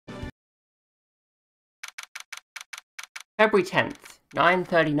February 10th,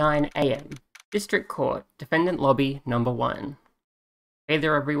 9:39 AM. District Court, Defendant Lobby Number 1. Hey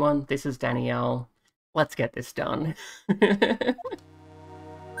there everyone, this is Danielle. Let's get this done. Good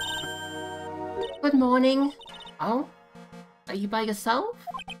morning. Oh? Are you by yourself?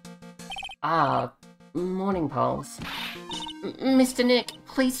 Ah, morning, pals. Mr. Nick,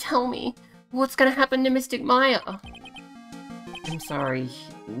 please tell me, what's gonna happen to Mystic Maya? I'm sorry,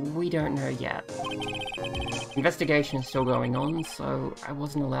 we don't know yet. Investigation is still going on, so I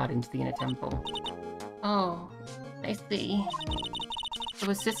wasn't allowed into the inner temple. Oh, I see. So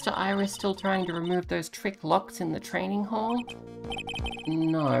is Sister Iris still trying to remove those trick locks in the training hall?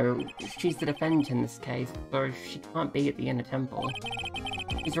 No, she's the defendant in this case, so she can't be at the inner temple.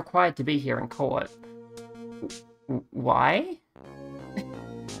 She's required to be here in court. Why?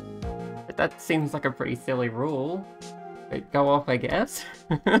 That seems like a pretty silly rule. But go off, I guess.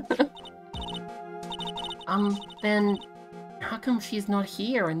 Then how come she's not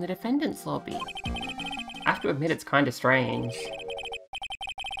here in the defendant's lobby? I have to admit it's kinda strange.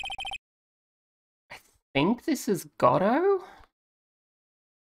 I think this is Gotto?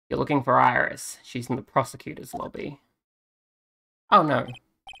 You're looking for Iris. She's in the prosecutor's lobby. Oh no,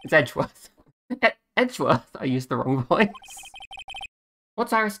 it's Edgeworth. Edgeworth? I used the wrong voice.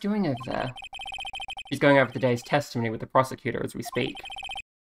 What's Iris doing over there? She's going over today's testimony with the prosecutor as we speak.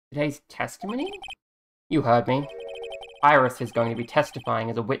 Today's testimony? You heard me. Iris is going to be testifying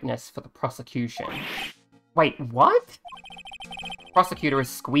as a witness for the prosecution. Wait, what? The prosecutor is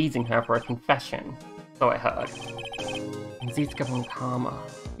squeezing her for a confession, so I heard. Franziska von Karma,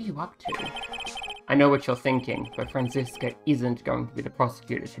 what are you up to? I know what you're thinking, but Franziska isn't going to be the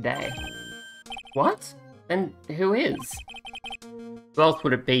prosecutor today. What? Then who is? Who else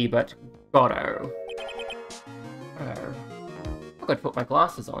would it be but Gotto? Gotto. I've got to put my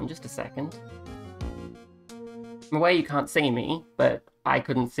glasses on, just a second. In a way you can't see me, but I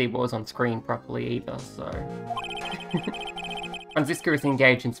couldn't see what was on screen properly either, so... Franziska is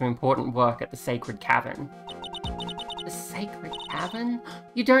engaged in some important work at the Sacred Cavern. The Sacred Cavern?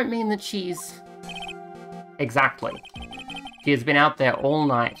 You don't mean that she's... Exactly. She has been out there all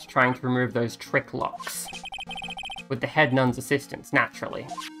night trying to remove those trick locks. With the head nun's assistance, naturally.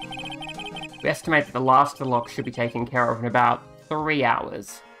 We estimate that the last of the locks should be taken care of in about 3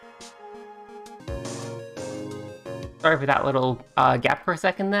 hours. Sorry for that little gap for a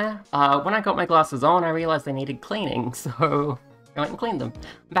second there. When I got my glasses on, I realized they needed cleaning, so I went and cleaned them.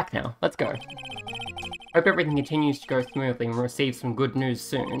 I'm back now, let's go. Hope everything continues to go smoothly and we'll receive some good news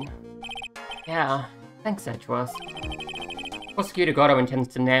soon. Yeah, thanks Edgeworth. Prosecutor Gotto intends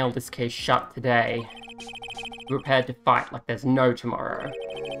to nail this case shut today. Be prepared to fight like there's no tomorrow.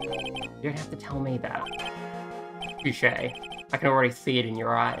 You don't have to tell me that. Touché. I can already see it in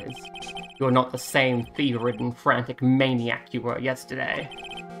your eyes. You're not the same fever-ridden, frantic maniac you were yesterday.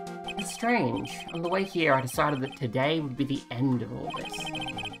 It's strange. On the way here, I decided that today would be the end of all this.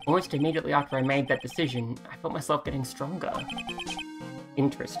 Almost immediately after I made that decision, I felt myself getting stronger.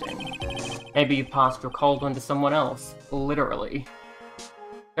 Interesting. Maybe you passed your cold on to someone else. Literally. Is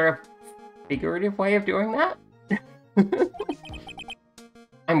there a figurative way of doing that?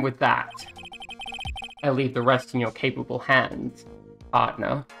 And with that, I leave the rest in your capable hands,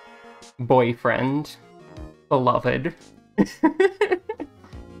 partner. Boyfriend. Beloved.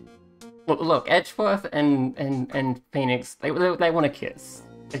 Look, Edgeworth and Phoenix, they want to kiss.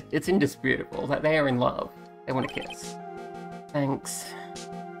 It's indisputable that they are in love. They want to kiss. Thanks.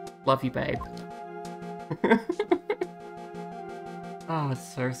 Love you, babe. Oh,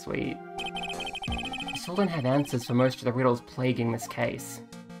 it's so sweet. I still don't have answers for most of the riddles plaguing this case.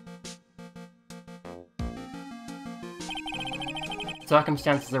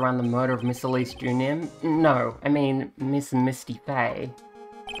 Circumstances around the murder of Miss Elise Junim? No, I mean Miss Misty Faye.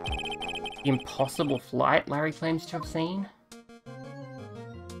 The impossible flight Larry claims to have seen?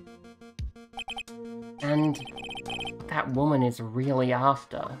 And what that woman is really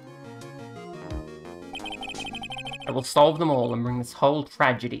after. I will solve them all and bring this whole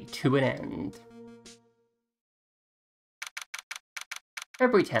tragedy to an end.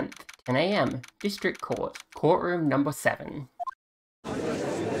 February 10th, 10 AM, District Court, Courtroom Number 7.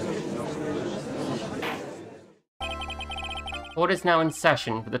 Court is now in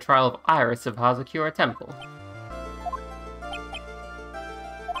session for the trial of Iris of Hazakura Temple.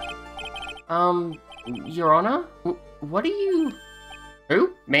 Your Honor? What are you...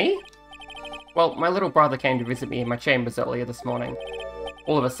 Who? Me? Well, my little brother came to visit me in my chambers earlier this morning.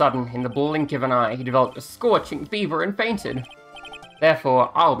 All of a sudden, in the blink of an eye, he developed a scorching fever and fainted. Therefore,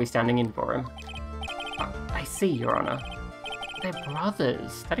 I'll be standing in for him. I see, Your Honor. They're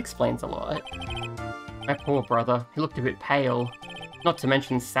brothers. That explains a lot. My poor brother. He looked a bit pale. Not to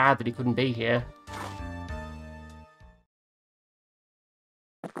mention sad that he couldn't be here.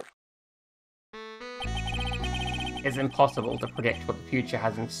 It's impossible to predict what the future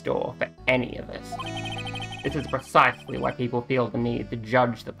has in store for any of us. This is precisely why people feel the need to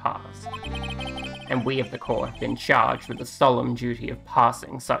judge the past. And we of the court have been charged with the solemn duty of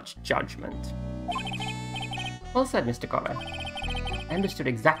passing such judgment. Well said, Mr. Goddard. I understood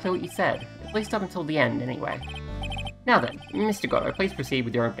exactly what you said, at least up until the end, anyway. Now then, Mr. Goddard, please proceed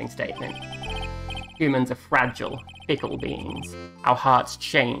with your opening statement. Humans are fragile, fickle beings. Our hearts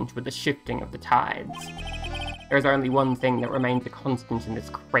change with the shifting of the tides. There is only one thing that remains a constant in this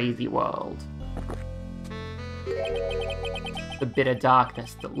crazy world. The bitter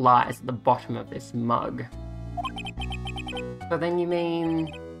darkness that lies at the bottom of this mug. So then you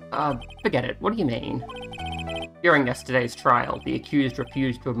mean... forget it, what do you mean? During yesterday's trial, the accused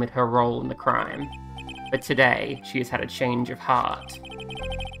refused to admit her role in the crime. But today, she has had a change of heart.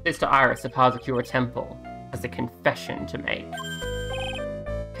 Sister Iris of Hazakura Temple has a confession to make.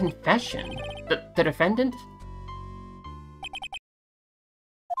 Confession? The defendant?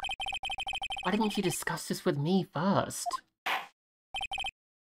 Why didn't you discuss this with me first?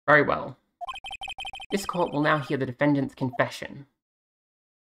 Very well. This court will now hear the defendant's confession.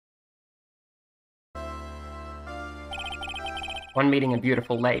 When meeting a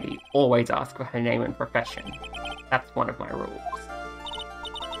beautiful lady, always ask for her name and profession. That's one of my rules.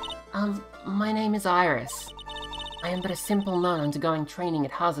 My name is Iris. I am but a simple nun undergoing training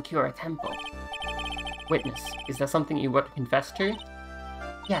at Hazakura Temple. Witness, is there something you want to confess to?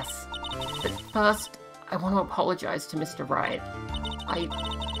 Yes, but first, I want to apologize to Mr. Wright. I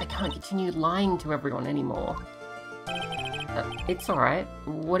can't continue lying to everyone anymore. It's alright.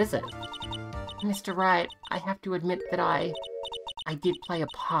 What is it? Mr. Wright, I have to admit that I did play a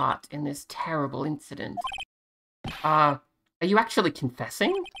part in this terrible incident. Are you actually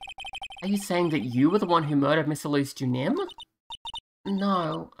confessing? Are you saying that you were the one who murdered Miss Elise Junim?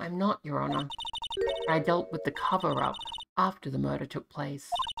 No, I'm not, Your Honor. I dealt with the cover-up after the murder took place.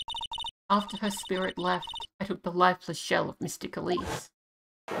 After her spirit left, I took the lifeless shell of Mystic Elise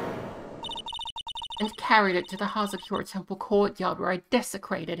and carried it to the Hazakura Temple courtyard where I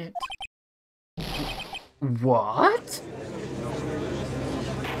desecrated it. What?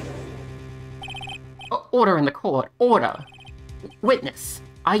 Order in the court. Order. Witness.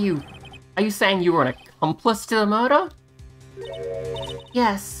 Are you saying you were an accomplice to the murder?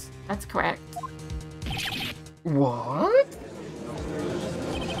 Yes, that's correct. What?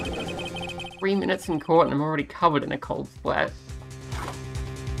 3 minutes in court and I'm already covered in a cold sweat.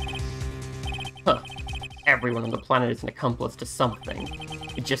 Huh. Everyone on the planet is an accomplice to something.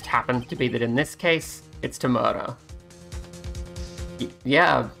 It just happens to be that in this case, it's to murder.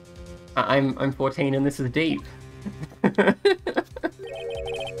 Yeah, I'm 14 and this is deep.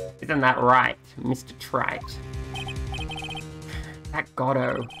 Isn't that right, Mr. Trite? That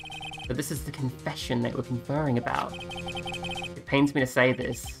Goddo. But this is the confession they were conferring about. It pains me to say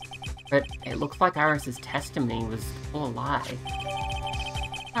this, but it looks like Iris's testimony was all a lie.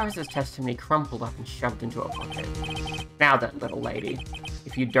 Iris's testimony crumpled up and shoved into a pocket. Now then, little lady,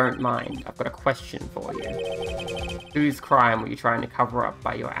 if you don't mind, I've got a question for you. Whose crime were you trying to cover up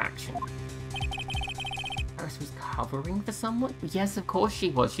by your action? Iris was covering for someone? Yes, of course she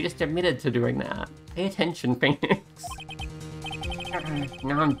was. She just admitted to doing that. Pay attention, Phoenix.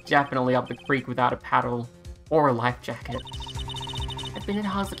 Now I'm definitely up the creek without a paddle or a life jacket. I've been at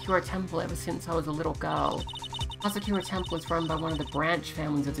Hazakura Temple ever since I was a little girl. Hazakura Temple is run by one of the branch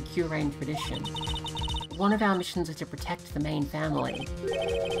families of the Kurain tradition. One of our missions is to protect the main family.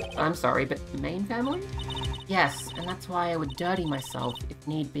 I'm sorry, but main family? Yes, and that's why I would dirty myself, if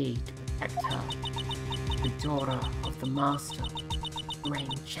need be, to protect her. The daughter of the master.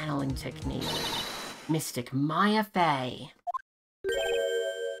 Kurain channeling technique. Mystic Maya Fey.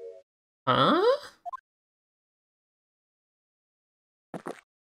 Huh?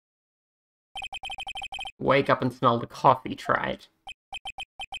 Wake up and smell the coffee, Trite.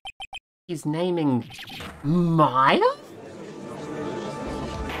 He's naming Maya?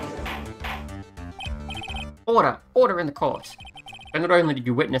 Order in the court. And not only did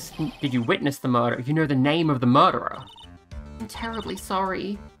you witness the murder, you know the name of the murderer. I'm terribly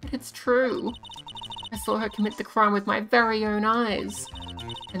sorry, but it's true. I saw her commit the crime with my very own eyes.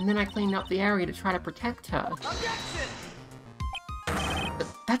 And then I cleaned up the area to try to protect her. Objection!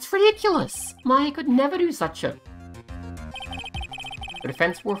 That's ridiculous! Maya could never do such a... The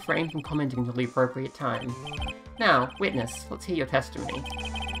defense will refrain from commenting until the appropriate time. Now, witness, let's hear your testimony.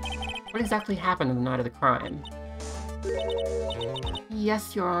 What exactly happened on the night of the crime?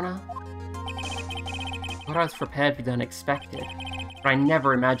 Yes, Your Honor. But I was prepared for the unexpected, but I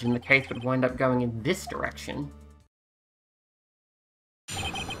never imagined the case would wind up going in this direction.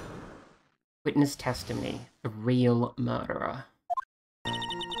 Witness testimony, the real murderer.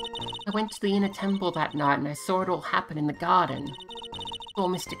 I went to the inner temple that night and I saw it all happen in the garden. I saw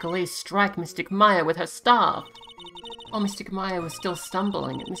Mystic Elise strike Mystic Maya with her staff. While Mystic Maya was still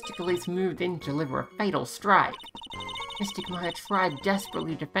stumbling, Mystic Elise moved in to deliver a fatal strike. Mystic Maya tried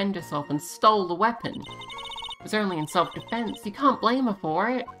desperately to defend herself and stole the weapon. It was only in self-defense. You can't blame her for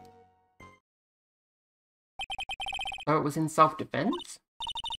it. So it was in self-defense?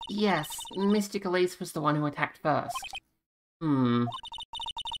 Yes, Mystic Elise was the one who attacked first.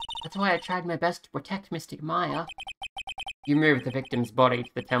 That's why I tried my best to protect Mystic Maya. You moved the victim's body to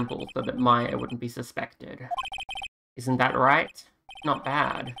the temple so that Maya wouldn't be suspected. Isn't that right? Not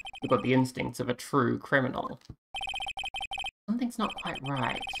bad. You've got the instincts of a true criminal. Something's not quite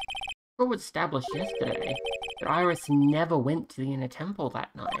right. It was established yesterday that Iris never went to the inner temple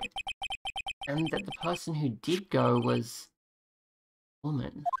that night, and that the person who did go was a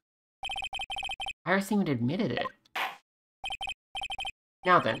woman. Iris even admitted it.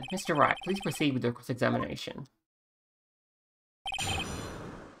 Now then, Mr. Wright, please proceed with your cross-examination.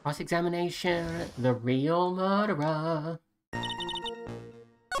 Cross-examination, the real murderer. I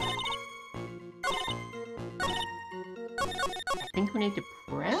think we need to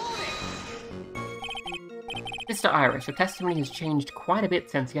press? Mr. Irish, your testimony has changed quite a bit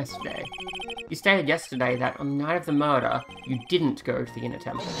since yesterday. You stated yesterday that on the night of the murder, you didn't go to the inner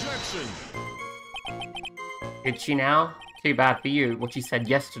temple. Objection! Did she now? Too bad for you. What she said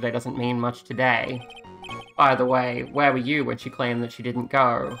yesterday doesn't mean much today. By the way, where were you when she claimed that she didn't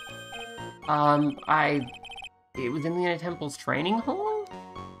go? It was in the inner temple's training hall?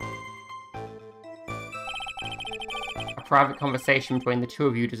 A private conversation between the two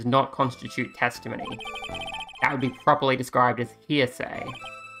of you does not constitute testimony. That would be properly described as hearsay.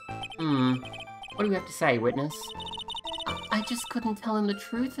 What do you have to say, witness? I just couldn't tell him the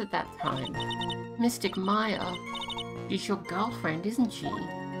truth at that time. Mystic Maya, she's your girlfriend, isn't she?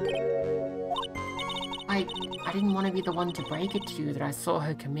 I didn't want to be the one to break it to you that I saw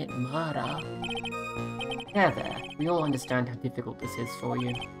her commit murder. There. We all understand how difficult this is for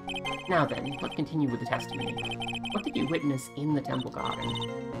you. Now then, let's continue with the testimony. What did you witness in the temple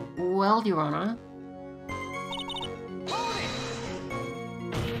garden? Well, Your Honor...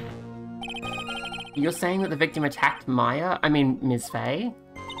 You're saying that the victim attacked Ms. Faye?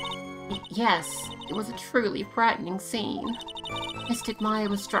 Yes, it was a truly frightening scene. Mystic Maya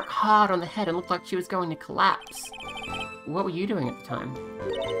was struck hard on the head and looked like she was going to collapse. What were you doing at the time?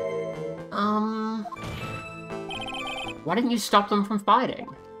 Why didn't you stop them from fighting?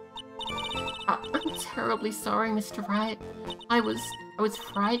 I'm terribly sorry, Mr. Wright. I was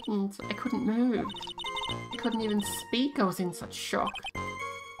frightened. I couldn't move. I couldn't even speak. I was in such shock.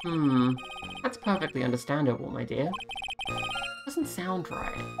 That's perfectly understandable, my dear. Doesn't sound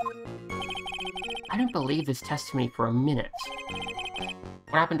right. I don't believe this testimony for a minute.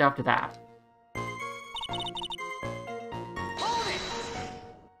 What happened after that?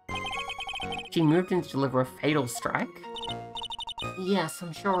 She moved in to deliver a fatal strike? Yes,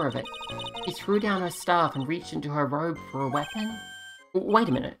 I'm sure of it. She threw down her staff and reached into her robe for a weapon? Wait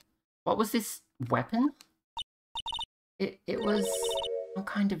a minute. What was this weapon? It was some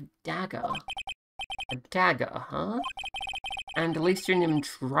kind of dagger. A dagger, huh? And Elysium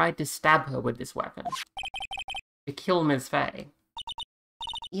tried to stab her with this weapon. To kill Ms. Faye.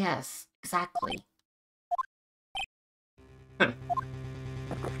 Yes, exactly. You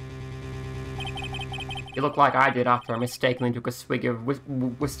look like I did after I mistakenly took a swig of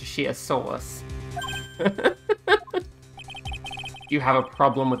Worcestershire sauce. Do you have a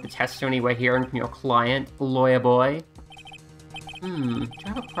problem with the testimony we're hearing from your client, lawyer boy? Do you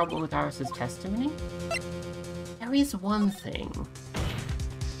have a problem with Iris's testimony? There is one thing.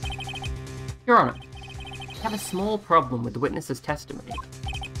 Your Honor, I have a small problem with the witness's testimony.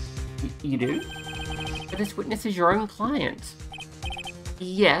 You do? But this witness is your own client.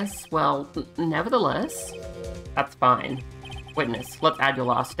 Yes, well, nevertheless. That's fine. Witness, let's add your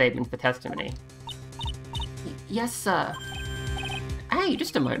last statement for testimony. Yes, sir. Hey,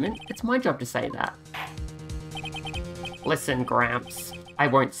 just a moment. It's my job to say that. Listen, Gramps. I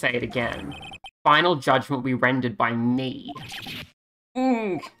won't say it again. Final judgment will be rendered by me.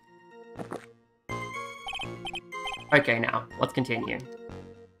 Okay, now, let's continue.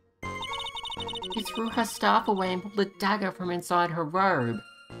 She threw her staff away and pulled a dagger from inside her robe.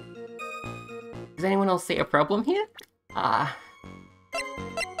 Does anyone else see a problem here?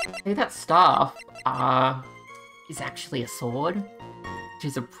 See, that staff, is actually a sword. which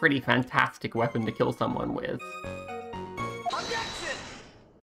is a pretty fantastic weapon to kill someone with. Objection!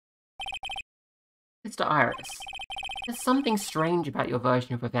 Mr. Iris, there's something strange about your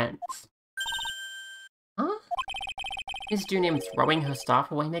version of events. Huh? Ms. Junim throwing her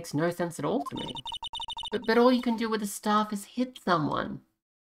staff away makes no sense at all to me. But all you can do with a staff is hit someone.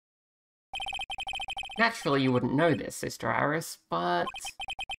 Naturally, you wouldn't know this, Sister Iris, but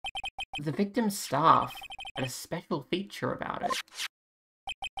the victim's staff had a special feature about it.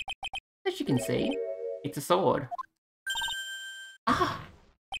 As you can see, it's a sword. Ah!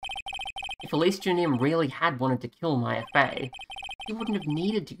 If Elise Junim really had wanted to kill Maya Fey, she wouldn't have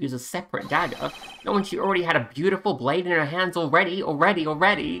needed to use a separate dagger, not when she already had a beautiful blade in her hands already.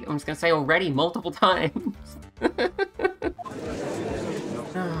 I'm just gonna say already multiple times. The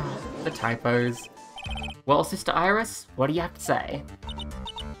typos. Well, Sister Iris, what do you have to say?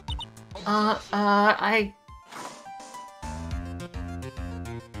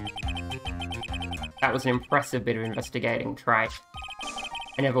 That was an impressive bit of investigating, Trite.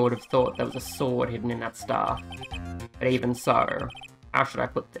 I never would have thought there was a sword hidden in that staff. But even so, how should I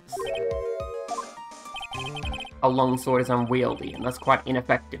put this? A longsword is unwieldy and thus quite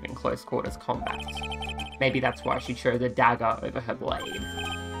ineffective in close quarters combat. Maybe that's why she chose a dagger over her blade.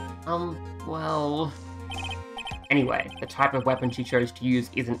 Well... Anyway, the type of weapon she chose to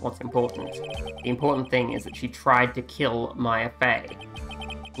use isn't what's important. The important thing is that she tried to kill Maya Fey.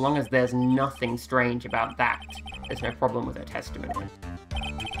 As long as there's nothing strange about that, there's no problem with her testimony.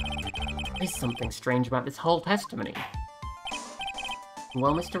 There's something strange about this whole testimony.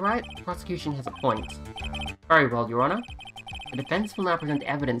 Well, Mr. Wright, the prosecution has a point. Very well, Your Honor. The defense will now present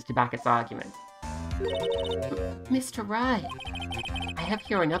evidence to back its argument. Mr. Wright, I have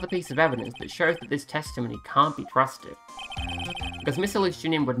here another piece of evidence that shows that this testimony can't be trusted. Because Miss Elise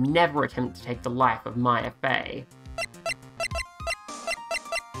Junim would never attempt to take the life of Maya Fey.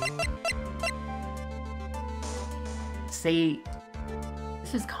 See,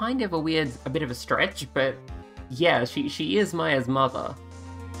 this is kind of a bit of a stretch, but yeah, she is Maya's mother.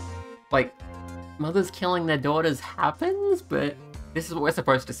 Like, mothers killing their daughters happens, but this is what we're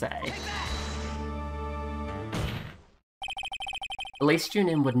supposed to say. Elise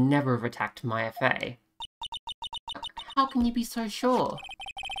Junim would never have attacked Maya Fey. How can you be so sure?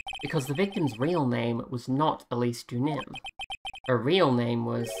 Because the victim's real name was not Elise Junim. Her real name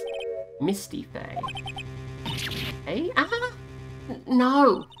was Misty Fey. Hey? Ah!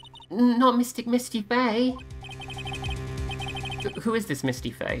 No! Not Mystic Misty Fey! Who is this Misty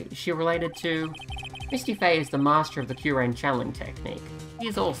Fey? Is she related to... Misty Fey is the master of the Kurain channeling technique. She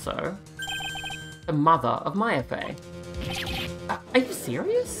is also the mother of Maya Fey. Are you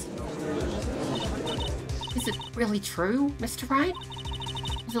serious? Is it really true, Mr. Wright?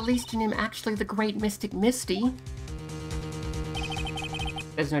 Is Elise Junim actually the great Mystic Misty?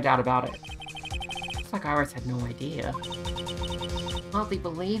 There's no doubt about it. Looks like Iris had no idea. Hardly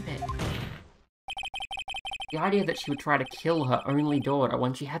believe it. The idea that she would try to kill her only daughter,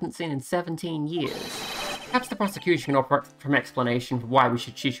 one she hadn't seen in 17 years. Perhaps the prosecution can offer an explanation for why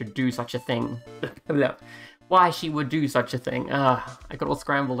she should do such a thing. Why she would do such a thing. I got all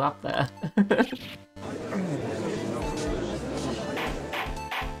scrambled up there.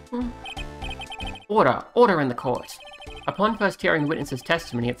 Order in the court. Upon first hearing the witness's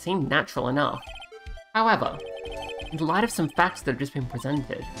testimony, it seemed natural enough. However, in light of some facts that have just been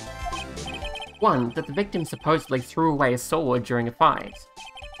presented, one, that the victim supposedly threw away a sword during a fight,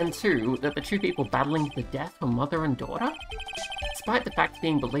 and two, that the two people battling to the death were mother and daughter? Despite the facts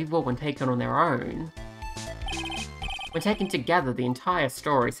being believable when taken on their own, when taken together, the entire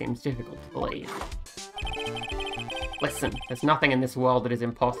story seems difficult to believe. Listen, there's nothing in this world that is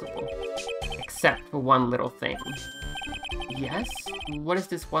impossible, except for one little thing. Yes? What is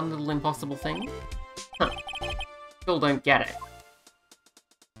this one little impossible thing? Huh. Still don't get it.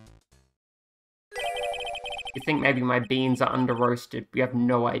 You think maybe my beans are under-roasted? You have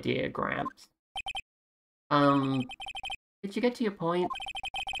no idea, Gramps. Did you get to your point?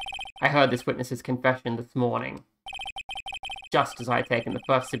 I heard this witness's confession this morning, just as I had taken the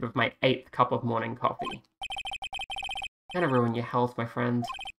first sip of my 8th cup of morning coffee. Gonna ruin your health, my friend.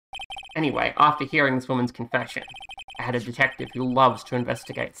 Anyway, after hearing this woman's confession, I had a detective who loves to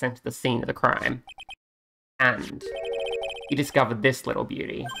investigate sent to the scene of the crime. And he discovered this little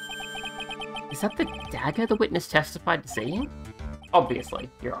beauty. Is that the dagger the witness testified to seeing? Obviously,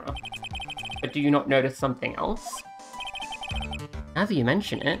 Your Honor. But do you not notice something else? Now that you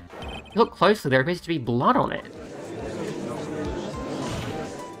mention it, if you look closely, there appears to be blood on it.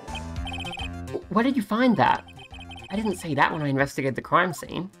 Where did you find that? I didn't see that when I investigated the crime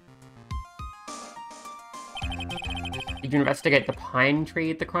scene. Did you investigate the pine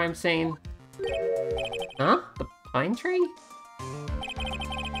tree at the crime scene? Huh? The pine tree?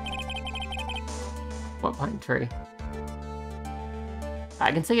 What pine tree?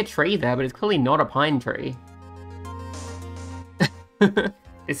 I can see a tree there, but it's clearly not a pine tree.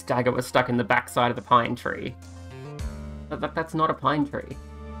 This dagger was stuck in the backside of the pine tree. That's not a pine tree.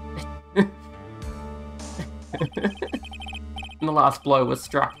 And the last blow was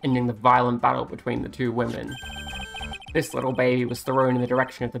struck, ending the violent battle between the two women. This little baby was thrown in the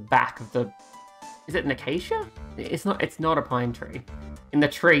direction of the back of the... Is it an acacia? It's not a pine tree. In the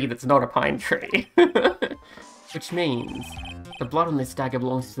tree that's not a pine tree. Which means the blood on this dagger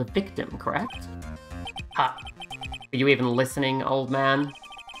belongs to the victim, correct? Ha! Are you even listening, old man?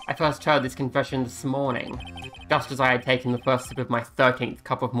 I first heard this confession this morning, just as I had taken the first sip of my 13th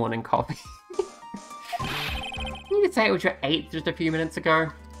cup of morning coffee. You could say it was your 8th just a few minutes ago.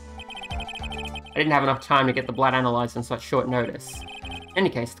 I didn't have enough time to get the blood analysed on such short notice. In any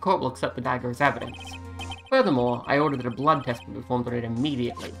case, the court will accept the dagger as evidence. Furthermore, I ordered that a blood test be performed on it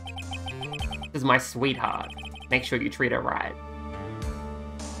immediately. This is my sweetheart. Make sure you treat her right.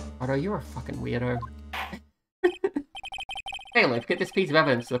 Otto, you're a fucking weirdo. Bailiff, get this piece of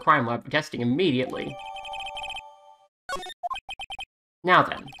evidence to the crime lab for testing immediately. Now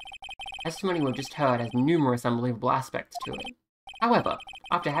then, the testimony we've just heard has numerous unbelievable aspects to it. However,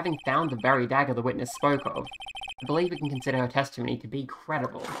 after having found the very dagger the witness spoke of, I believe we can consider her testimony to be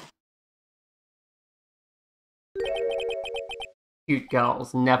credible. Cute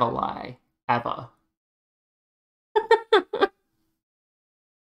girls never lie. Ever.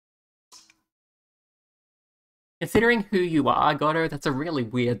 Considering who you are, Godo, that's a really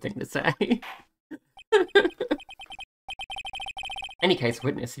weird thing to say. Any case,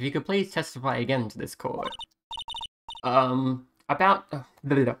 witness, if you could please testify again to this court. About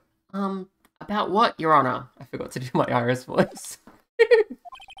what, Your Honor? I forgot to do my Iris voice.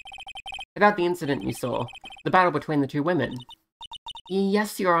 About the incident you saw. The battle between the two women.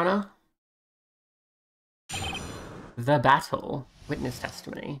 Yes, Your Honor. The battle. Witness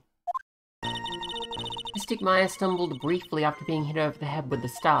testimony. Mystic Maya stumbled briefly after being hit over the head with the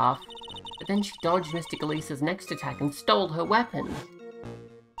staff, but then she dodged Mystic Elise's next attack and stole her weapon.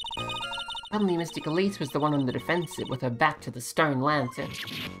 Suddenly, Mystic Elise was the one on the defensive with her back to the stone lantern.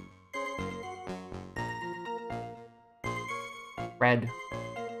 Red.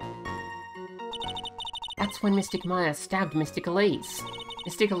 That's when Mystic Maya stabbed Mystic Elise.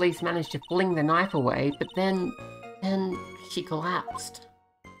 Mystic Elise managed to fling the knife away, but then she collapsed.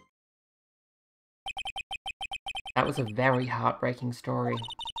 That was a very heartbreaking story.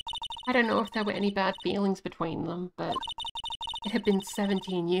 I don't know if there were any bad feelings between them, but it had been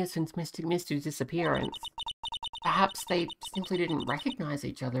 17 years since Mystic Misty's disappearance. Perhaps they simply didn't recognize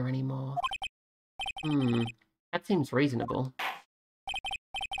each other anymore. That seems reasonable.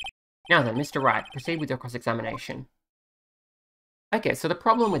 Now then, Mr. Wright, proceed with your cross-examination. Okay, so the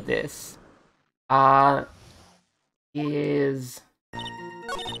problem with this, is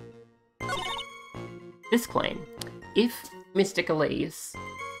this claim. If Mystic Elise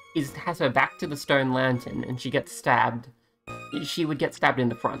has her back to the stone lantern and she gets stabbed, she would get stabbed in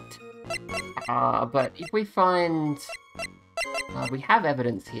the front. But if we find... we have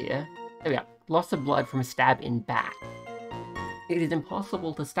evidence here. There we go. Loss of blood from a stab in back. It is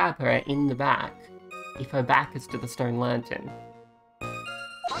impossible to stab her in the back if her back is to the stone lantern.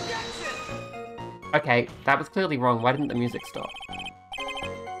 Okay, that was clearly wrong. Why didn't the music stop?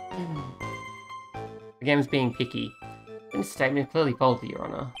 The game's being picky. This statement is clearly faulty, Your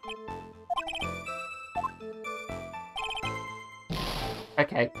Honor.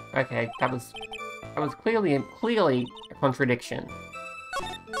 Okay, that was clearly a contradiction.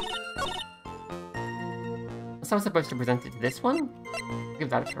 Was I supposed to present it to this one? Give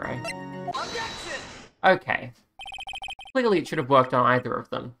that a try. Okay. Clearly it should have worked on either of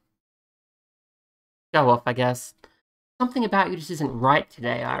them. Go off, I guess. Something about you just isn't right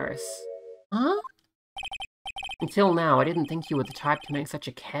today, Iris. Huh? Until now, I didn't think you were the type to make such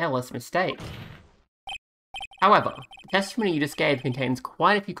a careless mistake. However, the testimony you just gave contains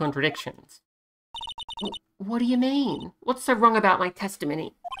quite a few contradictions. What do you mean? What's so wrong about my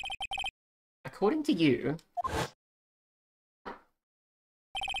testimony? According to you,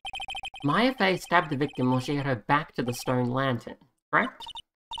 Maya Fey stabbed the victim while she had her back to the stone lantern, correct?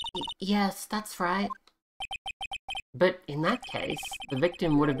 Yes, that's right. But in that case, the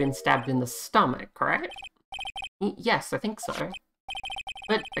victim would have been stabbed in the stomach, correct? Yes, I think so.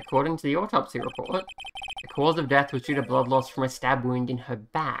 But according to the autopsy report, the cause of death was due to blood loss from a stab wound in her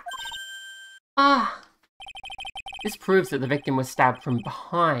back. Ah! This proves that the victim was stabbed from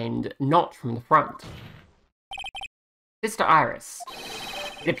behind, not from the front. Sister Iris,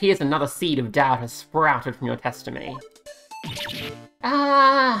 it appears another seed of doubt has sprouted from your testimony.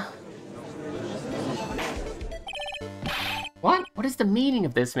 What? What is the meaning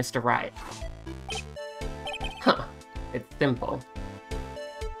of this, Mr. Wright? Huh, it's simple.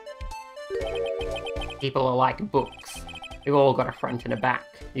 People are like books. We've all got a front and a back.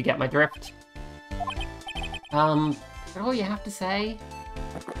 You get my drift? Is that all you have to say?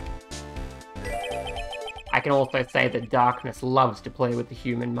 I can also say that darkness loves to play with the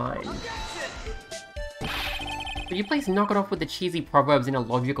human mind. Would you please knock it off with the cheesy proverbs and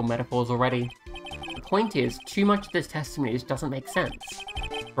illogical metaphors already? The point is, too much of this testimony just doesn't make sense.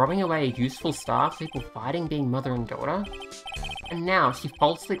 Throwing away a useful staff equal fighting being mother and daughter? And now she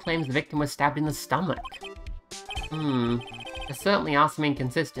falsely claims the victim was stabbed in the stomach. There certainly are some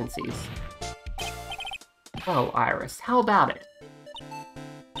inconsistencies. Well, Iris, how about it?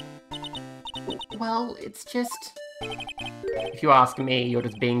 Well, it's just... If you ask me, you're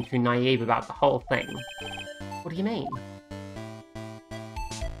just being too naive about the whole thing. What do you mean?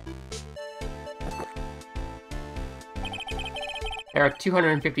 There are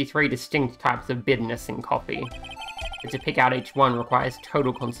 253 distinct types of bitterness in coffee. But to pick out each one requires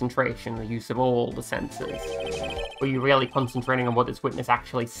total concentration and the use of all the senses. Were you really concentrating on what this witness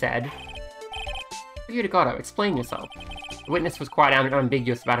actually said? Ryudagoto, explain yourself. The witness was quite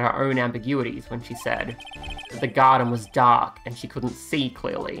ambiguous about her own ambiguities when she said that the garden was dark and she couldn't see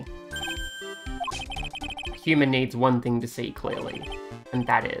clearly. A human needs one thing to see clearly, and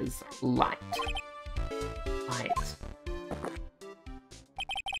that is light. Light.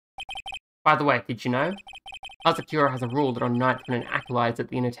 By the way, did you know? Asakura has a rule that on nights when an acolyte is at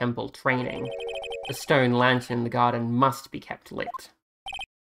the inner temple training, the stone lantern in the garden must be kept lit.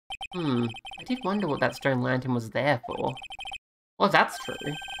 I did wonder what that stone lantern was there for. Well, if that's true,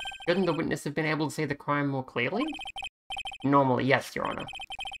 shouldn't the witness have been able to see the crime more clearly? Normally, yes, Your Honor.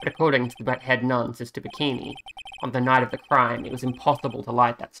 But according to the head nun, Sister Bikini, on the night of the crime, it was impossible to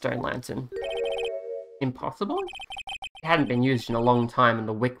light that stone lantern. Impossible? It hadn't been used in a long time and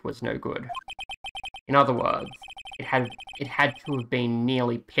the wick was no good. In other words, it had to have been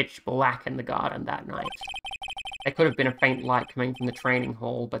nearly pitch black in the garden that night. There could have been a faint light coming from the training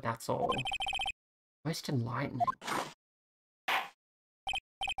hall, but that's all. Most enlightening.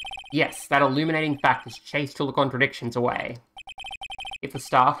 Yes, that illuminating fact has chased all the contradictions away. If the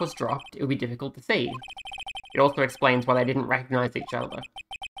staff was dropped, it would be difficult to see. It also explains why they didn't recognize each other.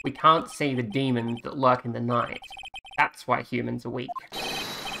 We can't see the demons that lurk in the night. That's why humans are weak.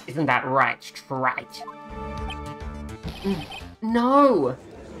 Isn't that right, Trite? No!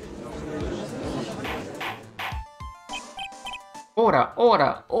 Order,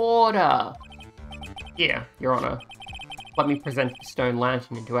 order, order! Here, Your Honor. Let me present the stone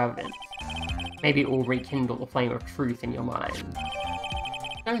lantern into evidence. Maybe it will rekindle the flame of truth in your mind.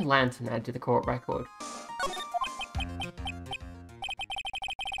 Stone lantern added to the court record.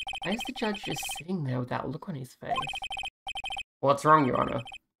 Why is the judge just sitting there with that look on his face? What's wrong, Your Honor?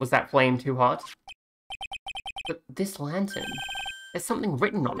 Was that flame too hot? But this lantern, there's something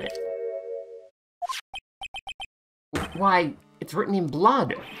written on it. Why, it's written in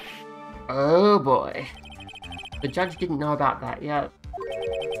blood. Oh boy. The judge didn't know about that yet.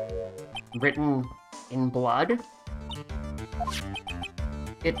 Written in blood?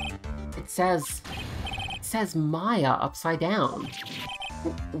 It says Maya upside down.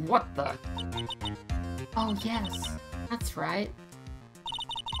 What the? Oh yes, that's right.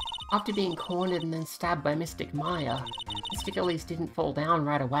 After being cornered and then stabbed by Mystic Maya, Mystic Elise didn't fall down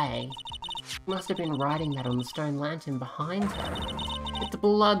right away. She must have been writing that on the stone lantern behind her, with the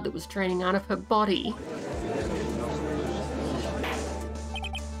blood that was draining out of her body.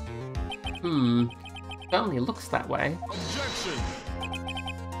 Certainly looks that way. Objection!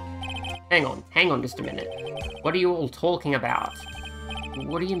 Hang on just a minute. What are you all talking about?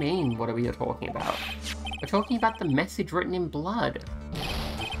 What do you mean, what are we talking about? We're talking about the message written in blood.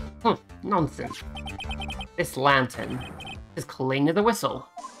 Nonsense. This lantern is clean as a whistle.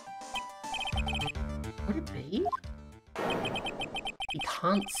 Could it be? He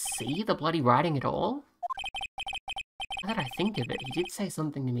can't see the bloody writing at all? Now that I think of it, he did say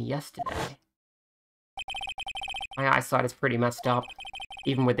something to me yesterday. My eyesight is pretty messed up.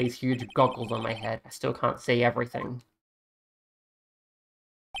 Even with these huge goggles on my head, I still can't see everything.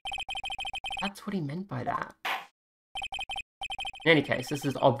 That's what he meant by that. In any case, this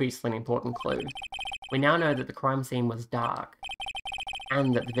is obviously an important clue. We now know that the crime scene was dark,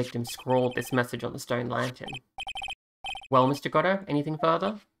 and that the victim scrawled this message on the stone lantern. Well, Mr. Goto, anything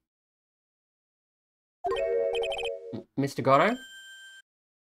further? Mr. Goto?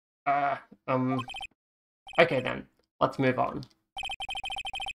 Okay then. Let's move on.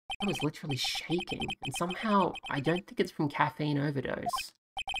 I was literally shaking, and somehow I don't think it's from caffeine overdose.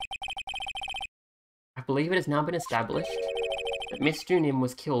 I believe it has now been established that Miss Junim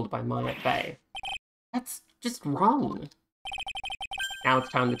was killed by Maya Bay. That's just wrong. Now it's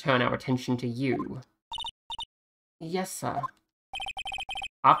time to turn our attention to you. Yes, sir.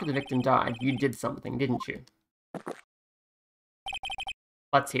 After the victim died, you did something, didn't you?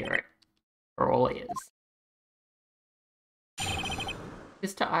 Let's hear it. We're all ears.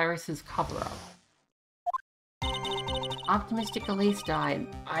 Mr. Iris's cover-up. After Mystic Elise died,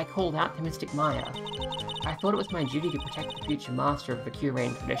 I called out to Mystic Maya. I thought it was my duty to protect the future master of the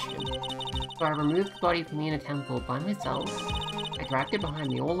Curain tradition. So I removed the body from the inner temple by myself. I dragged it behind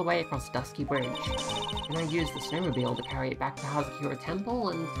me all the way across Dusky Bridge. Then I used the snowmobile to carry it back to Hazakura Temple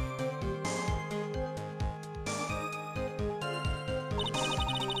and...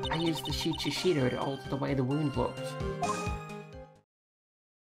 I used the Shichishido to alter the way the wound looked.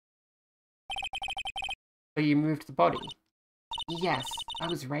 So you moved the body? Yes, I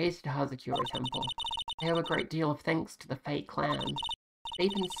was raised at Hazakura Temple. I owe a great deal of thanks to the Fey clan.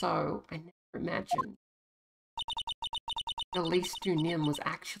 Even so, I never imagined Elise Junim was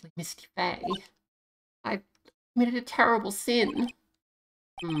actually Misty Fey. I committed a terrible sin.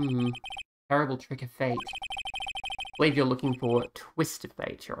 Terrible trick of fate. I believe you're looking for Twisted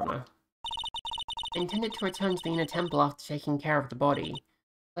Fate, Your Honor. I intended to return to the inner temple after taking care of the body,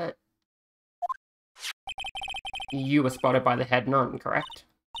 but... You were spotted by the head nun, correct?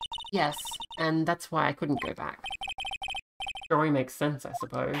 Yes, and that's why I couldn't go back. Story makes sense, I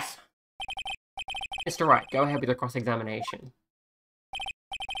suppose. Mr. Wright, go ahead with the cross-examination.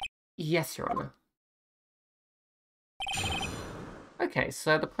 Yes, Your Honor. Okay,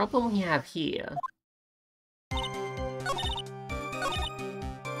 so the problem we have here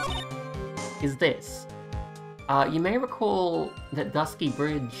is this. You may recall that Dusky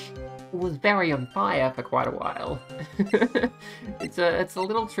Bridge was very on fire for quite a while. It's a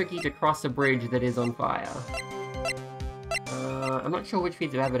little tricky to cross a bridge that is on fire. I'm not sure which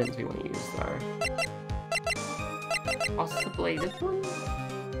piece of evidence we want to use, though. Possibly this one?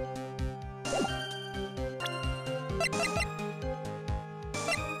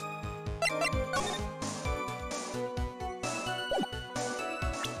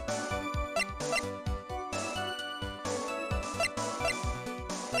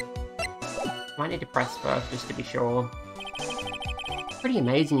 Might need to press first, just to be sure. Pretty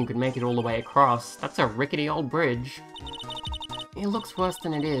amazing you could make it all the way across. That's a rickety old bridge. It looks worse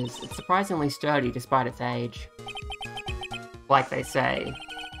than it is. It's surprisingly sturdy despite its age. Like they say,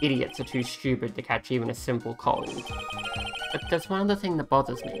 idiots are too stupid to catch even a simple cold. But there's one other thing that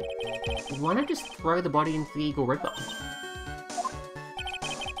bothers me. Why not just throw the body into the Eagle River?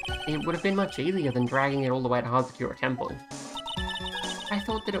 It would have been much easier than dragging it all the way to Hazakura Temple. I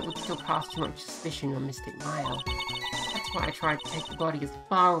thought that it would still cast too much suspicion on Mystic Maya. That's why I tried to take the body as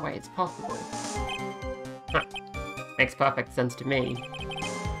far away as possible. Huh. Makes perfect sense to me.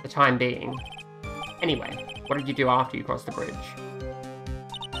 For the time being. Anyway, what did you do after you crossed the bridge?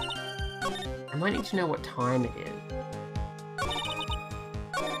 I might need to know what time it is.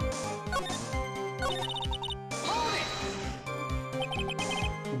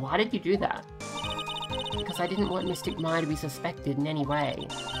 Why did you do that? Because I didn't want Mystic Maya to be suspected in any way.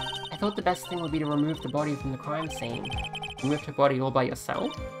 I thought the best thing would be to remove the body from the crime scene. You moved her body all by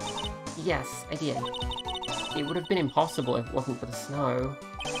yourself? Yes, I did. It would have been impossible if it wasn't for the snow.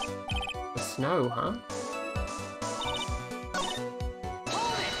 The snow, huh?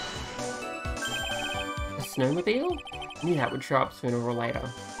 The snowmobile? I knew that would show up sooner or later.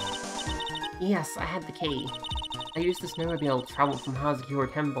 Yes, I had the key. I used the snowmobile to travel from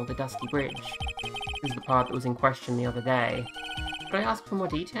Hazakura Temple to Dusky Bridge. This is the part that was in question the other day. Could I ask for more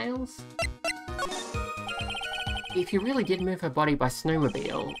details? If you really did move her body by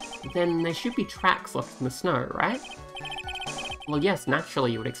snowmobile, then there should be tracks left in the snow, right? Well, yes,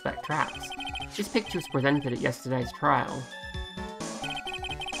 naturally you would expect tracks. This picture was presented at yesterday's trial.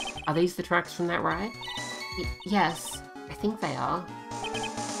 Are these the tracks from that ride? Yes, I think they are.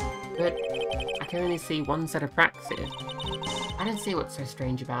 But I can only see one set of tracks here. I don't see what's so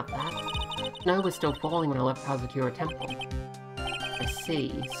strange about that. Snow was still falling when I left Hazakura Temple. I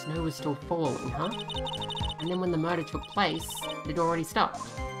see, snow was still falling, huh? And then when the murder took place, it had already stopped.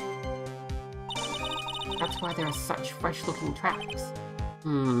 That's why there are such fresh-looking tracks.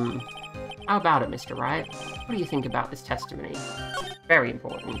 How about it, Mr. Wright? What do you think about this testimony? Very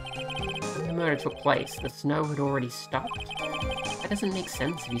important. When the murder took place, the snow had already stopped? That doesn't make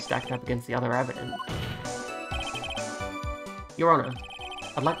sense if you stack it up against the other evidence. Your Honor,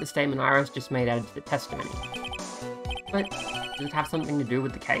 I'd like the statement Iris just made added to the testimony. But does it have something to do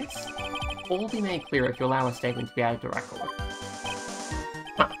with the case? All will be made clear if you allow a statement to be added to the record.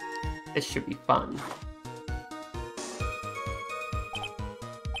 Huh. This should be fun.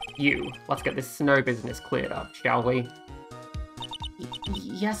 Let's get this snow business cleared up, shall we?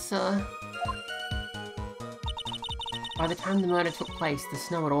 Yes, sir. By the time the murder took place, the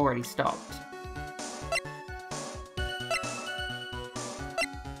snow had already stopped.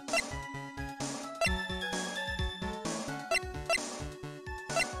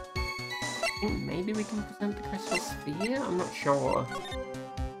 I think maybe we can present the crystal sphere? I'm not sure.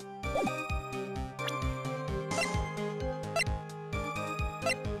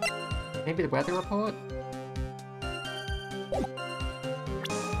 Maybe the weather report?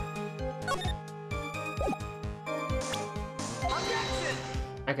 Objection!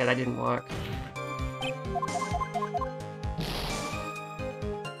 Okay, that didn't work.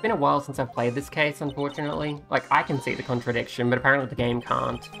 It's been a while since I've played this case, unfortunately. Like, I can see the contradiction, but apparently the game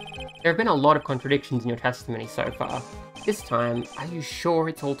can't. There have been a lot of contradictions in your testimony so far. This time, are you sure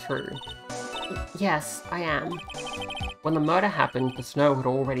it's all true? Yes, I am. When the murder happened, the snow had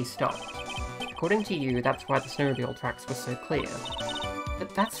already stopped. According to you, that's why the snowmobile tracks were so clear.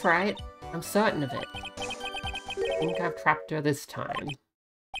 But that's right, I'm certain of it. I think I've trapped her this time.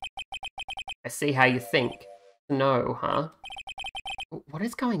 I see how you think. No, huh? What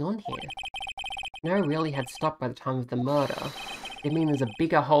is going on here? Snow really had stopped by the time of the murder. I mean, there's a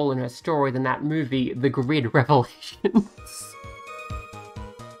bigger hole in her story than that movie, The Grid Revelations.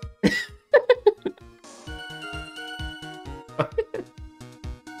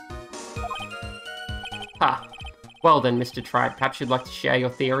 Ha! Well then, Mr. Tribe, perhaps you'd like to share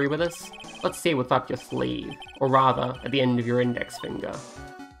your theory with us? Let's see what's up your sleeve. Or rather, at the end of your index finger.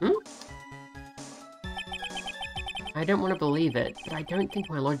 I don't want to believe it, but I don't think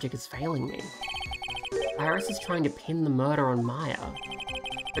my logic is failing me. Iris is trying to pin the murder on Maya.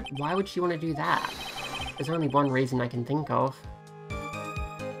 But why would she want to do that? There's only one reason I can think of.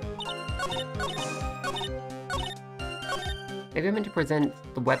 Maybe I'm meant to present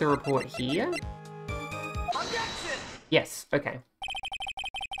the weather report here? Objection! Yes, okay.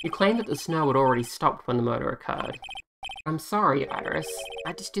 You claim that the snow had already stopped when the murder occurred. I'm sorry, Iris.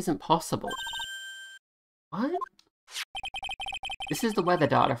 That just isn't possible. What? This is the weather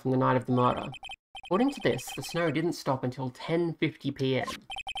data from the night of the murder. According to this, the snow didn't stop until 10:50 PM.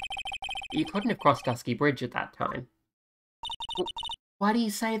 You couldn't have crossed Dusky Bridge at that time. Why do you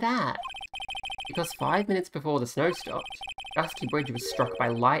say that? Because 5 minutes before the snow stopped, Dusky Bridge was struck by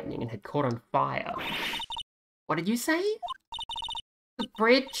lightning and had caught on fire. What did you say? The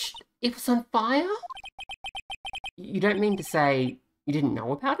bridge? It was on fire? You don't mean to say you didn't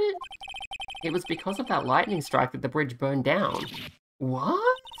know about it? It was because of that lightning strike that the bridge burned down. What?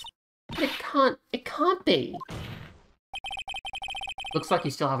 But it can't be. Looks like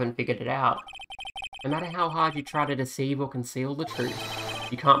you still haven't figured it out. No matter how hard you try to deceive or conceal the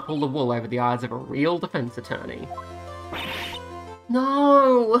truth, you can't pull the wool over the eyes of a real defense attorney.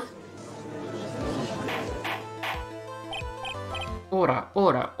 No! Order,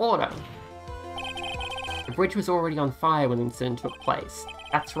 order, order! The bridge was already on fire when the incident took place.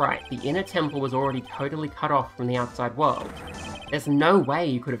 That's right, the inner temple was already totally cut off from the outside world. There's no way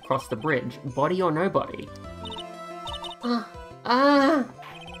you could have crossed the bridge, body or no body.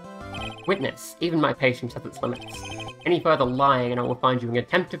 Witness, even my patience has its limits. Any further lying and I will find you in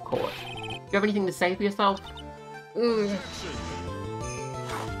contempt of court. Do you have anything to say for yourself? The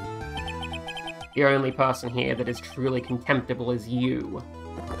only person here that is truly contemptible is you.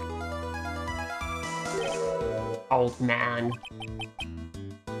 Old man.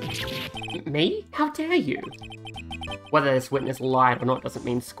 Me? How dare you? Whether this witness lied or not doesn't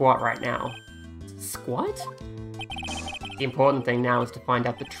mean squat right now. Squat? The important thing now is to find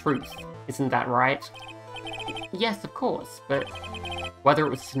out the truth. Isn't that right? Yes, of course, but whether it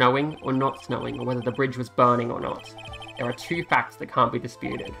was snowing or not snowing, or whether the bridge was burning or not, there are two facts that can't be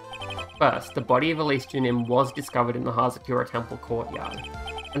disputed. First, the body of Elise Junim was discovered in the Hazakura Temple courtyard.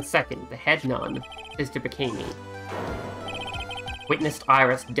 And second, the head nun, Sister Bikini, witnessed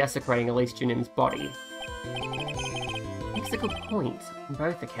Iris desecrating Elise Junim's body. Makes a good point, in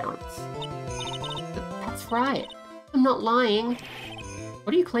both accounts. That's right. I'm not lying.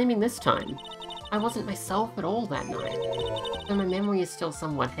 What are you claiming this time? I wasn't myself at all that night, though my memory is still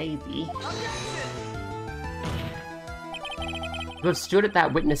somewhat hazy. You have stood at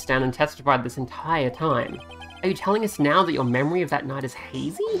that witness stand and testified this entire time. Are you telling us now that your memory of that night is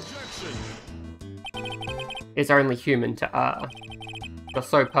hazy? It's only human to err. You're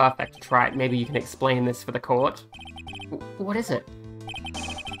so perfect, Trite, maybe you can explain this for the court? What is it?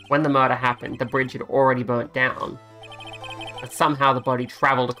 When the murder happened, the bridge had already burnt down. That somehow the body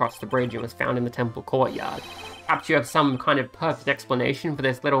travelled across the bridge and was found in the temple courtyard. Perhaps you have some kind of perfect explanation for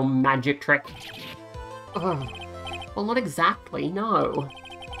this little magic trick? Ugh. Well, not exactly, no.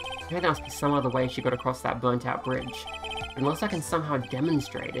 Maybe there must be some other way she got across that burnt-out bridge. But unless I can somehow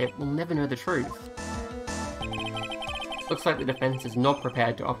demonstrate it, we'll never know the truth. Looks like the defense is not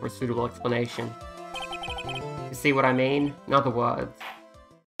prepared to offer a suitable explanation. You see what I mean? In other words,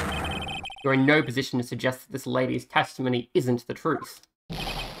 you're in no position to suggest that this lady's testimony isn't the truth.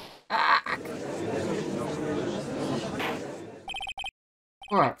 Ah!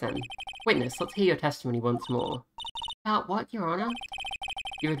 Alright then. Witness, let's hear your testimony once more. About what, Your Honor?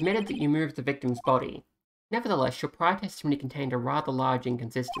 You admitted that you moved the victim's body. Nevertheless, your prior testimony contained a rather large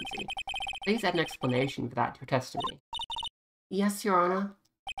inconsistency. Please add an explanation for that to your testimony. Yes, Your Honor.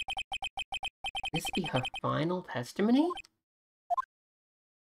 This be her final testimony?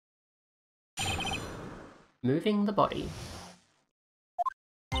 Moving the body.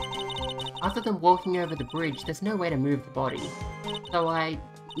 Other than walking over the bridge, there's no way to move the body. So I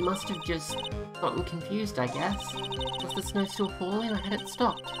must have just gotten confused, I guess. Was the snow still falling or had it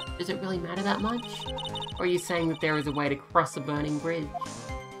stopped? Does it really matter that much? Or are you saying that there is a way to cross a burning bridge?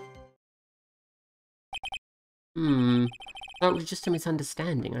 That was just a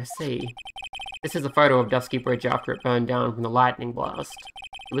misunderstanding, I see. This is a photo of Dusky Bridge after it burned down from the lightning blast.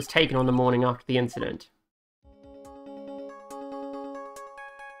 It was taken on the morning after the incident.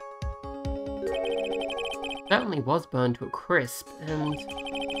 It certainly was burned to a crisp, and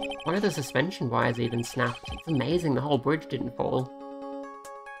one of the suspension wires even snapped. It's amazing the whole bridge didn't fall.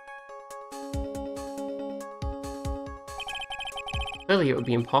 Clearly it would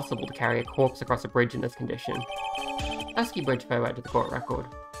be impossible to carry a corpse across a bridge in this condition. Dusky Bridge forward to the court record.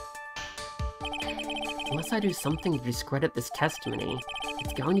 Unless I do something to discredit this testimony,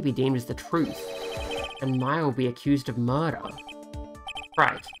 it's going to be deemed as the truth, and Maya will be accused of murder.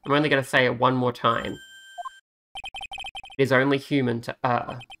 Right, I'm only going to say it one more time. It is only human to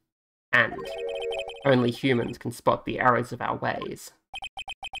err, and only humans can spot the errors of our ways.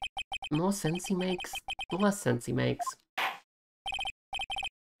 The more sense he makes, the less sense he makes.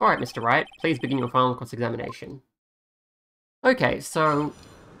 Alright, Mr. Wright, please begin your final cross-examination. Okay, so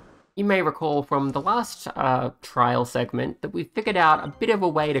you may recall from the last trial segment that we figured out a bit of a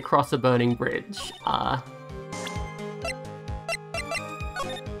way to cross a burning bridge.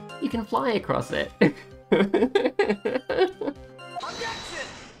 You can fly across it.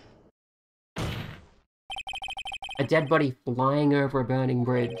 A dead body flying over a burning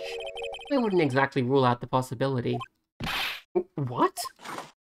bridge. I wouldn't exactly rule out the possibility. What?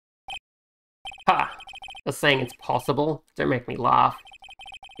 Ha! Just saying it's possible? Don't make me laugh.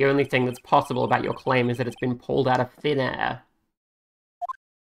 The only thing that's possible about your claim is that it's been pulled out of thin air.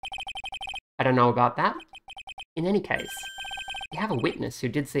 I don't know about that. In any case, we have a witness who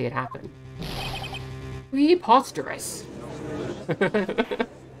did see it happen. Preposterous!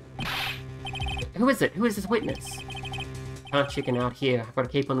 Who is it? Who is this witness? Can't chicken out here. I've got to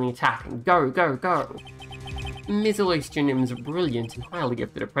keep on the attack and go, go, go! Ms. Loistunin's brilliant and highly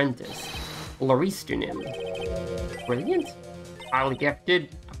gifted apprentice. Loristunin. Brilliant? Highly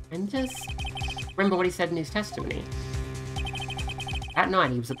gifted apprentice? Remember what he said in his testimony? That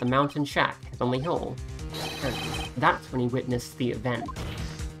night he was at the mountain shack at Heavenly Hall. And that's when he witnessed the event.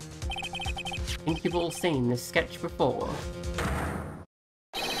 I think you've all seen this sketch before.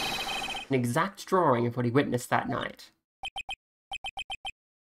 An exact drawing of what he witnessed that night.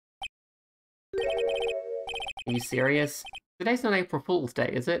 Are you serious? Today's not April Fool's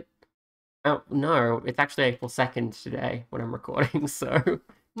Day, is it? Oh, no, it's actually April 2nd today when I'm recording, so...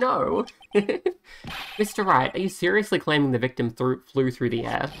 No! Mr. Wright, are you seriously claiming the victim flew through the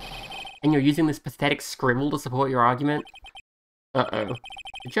air? And you're using this pathetic scribble to support your argument? Uh-oh.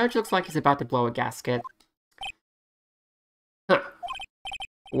 The judge looks like he's about to blow a gasket. Huh.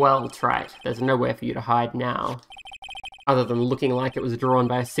 Well, Trite, there's nowhere for you to hide now. Other than looking like it was drawn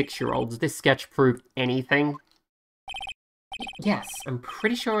by a 6-year-old, does this sketch prove anything? Yes, I'm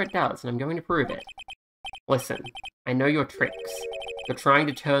pretty sure it does, and I'm going to prove it. Listen, I know your tricks. You're trying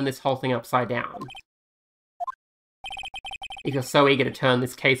to turn this whole thing upside down. If you're so eager to turn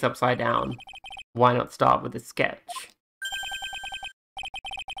this case upside down, why not start with a sketch?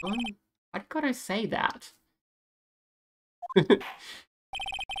 Why could I say that?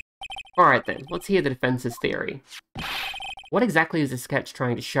 Alright then, let's hear the defense's theory. What exactly is this sketch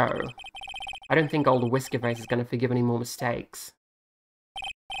trying to show? I don't think old Whiskerface is going to forgive any more mistakes.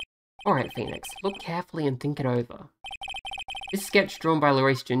 Alright, Phoenix, look carefully and think it over. This sketch drawn by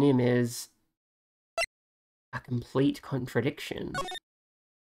Laurice Janim is... a complete contradiction.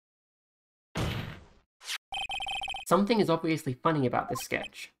 Something is obviously funny about this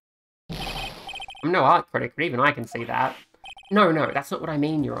sketch. I'm no art critic, but even I can see that. No, that's not what I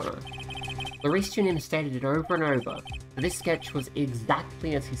mean, Your Honor. Maurice Junin stated it over and over that this sketch was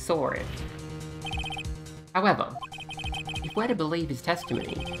exactly as he saw it. However, if we're to believe his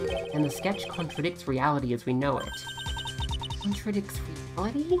testimony, then the sketch contradicts reality as we know it. Contradicts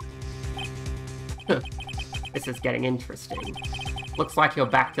reality? This is getting interesting. Looks like you're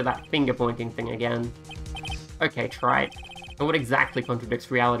back to that finger-pointing thing again. Okay, try it. But what exactly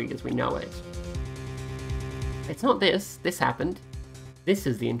contradicts reality as we know it? It's not this. This happened. This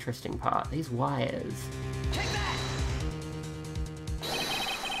is the interesting part. These wires.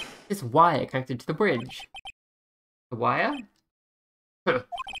 This wire connected to the bridge. The wire? Huh.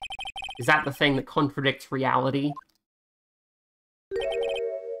 Is that the thing that contradicts reality?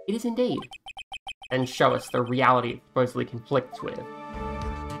 It is indeed. And show us the reality it supposedly conflicts with.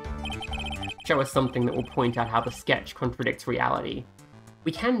 Show us something that will point out how the sketch contradicts reality.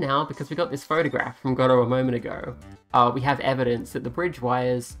 We can now, because we got this photograph from Goto a moment ago. We have evidence that the bridge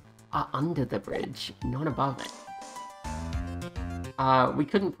wires are under the bridge, not above it. We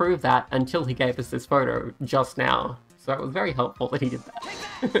couldn't prove that until he gave us this photo just now, so it was very helpful that he did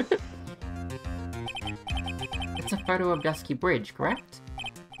that. It's a photo of Dusky Bridge, correct?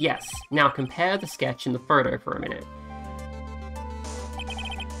 Yes. Now compare the sketch and the photo for a minute.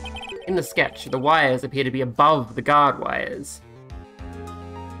 In the sketch, the wires appear to be above the guard wires.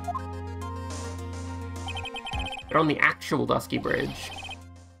 But on the actual Dusky Bridge...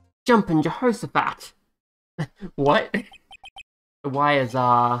 Jumpin' Jehoshaphat! What? The wires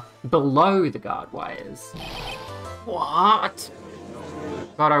are below the guard wires. What?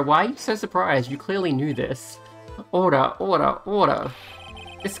 Goto, why are you so surprised? You clearly knew this. Order, order, order.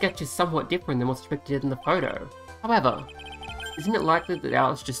 This sketch is somewhat different than what's depicted in the photo. However, isn't it likely that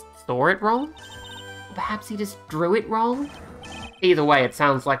Alice just saw it wrong? Or perhaps he just drew it wrong? Either way, it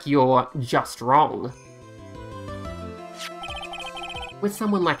sounds like you're just wrong. With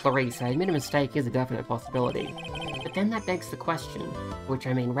someone like Larissa, admit a mistake is a definite possibility. But then that begs the question, which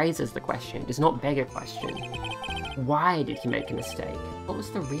I mean raises the question, does not beg a question. Why did he make a mistake? What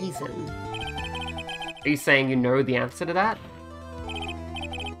was the reason? Are you saying you know the answer to that?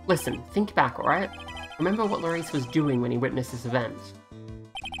 Listen, think back, alright? Remember what Larissa was doing when he witnessed this event.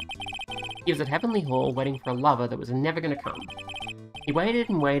 He was at Heavenly Hall waiting for a lover that was never gonna come. He waited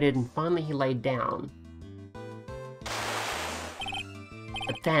and waited and finally he laid down.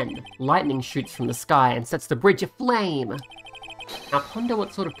 But then, lightning shoots from the sky and sets the bridge aflame! Now ponder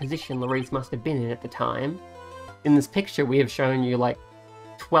what sort of position Larissa must have been in at the time. In this picture we have shown you like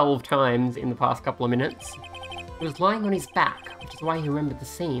 12 times in the past couple of minutes. He was lying on his back, which is why he remembered the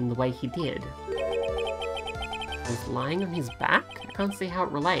scene the way he did. He was lying on his back? I can't see how it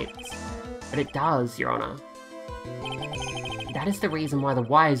relates. But it does, Your Honor. That is the reason why the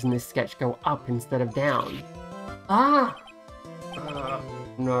wires in this sketch go up instead of down. Ah!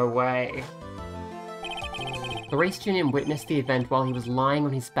 No way. Maurice Junin witnessed the event while he was lying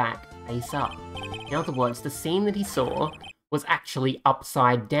on his back, face up. In other words, the scene that he saw was actually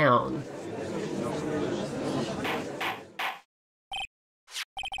upside down.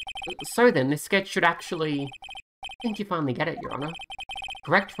 So then, this sketch should actually... I think you finally get it, Your Honor. The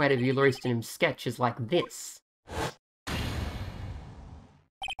correct way to view Maurice Junin's sketch is like this.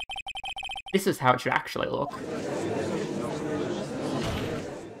 This is how it should actually look.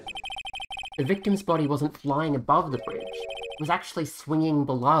 The victim's body wasn't flying above the bridge, it was actually swinging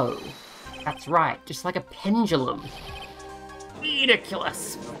below. That's right, just like a pendulum.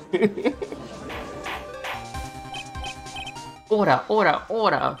 Ridiculous! Order, order,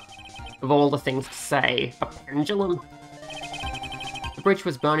 order! Of all the things to say, a pendulum? The bridge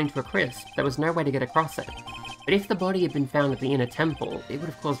was burning to a crisp, there was no way to get across it. But if the body had been found at the inner temple, it would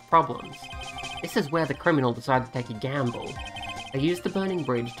have caused problems. This is where the criminal decided to take a gamble. They used the burning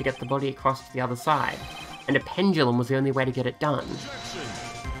bridge to get the body across to the other side, and a pendulum was the only way to get it done.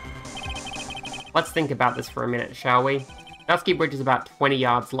 Let's think about this for a minute, shall we? Dusky Bridge is about 20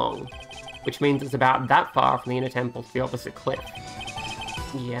 yards long, which means it's about that far from the inner temple to the opposite cliff.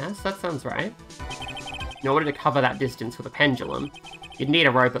 Yes, that sounds right. In order to cover that distance with a pendulum, you'd need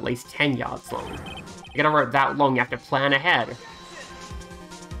a rope at least 10 yards long. To get a rope that long, you have to plan ahead.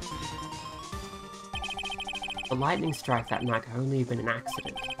 The lightning strike that night could only have been an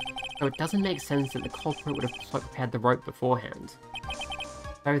accident, so it doesn't make sense that the culprit would have prepared the rope beforehand.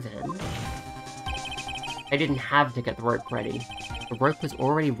 So then... they didn't have to get the rope ready. The rope was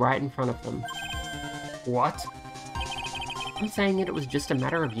already right in front of them. What? I'm saying that it was just a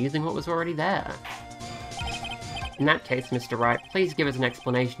matter of using what was already there. In that case, Mr. Wright, please give us an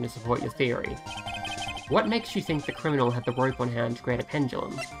explanation to support your theory. What makes you think the criminal had the rope on hand to create a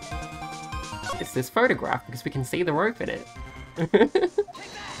pendulum? It's this photograph, because we can see the rope in it.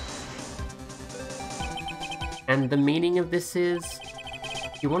 And the meaning of this is,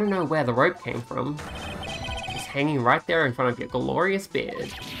 you want to know where the rope came from, it's hanging right there in front of your glorious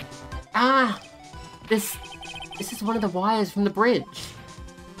beard. Ah! This is one of the wires from the bridge.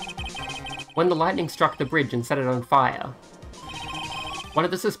 When the lightning struck the bridge and set it on fire, one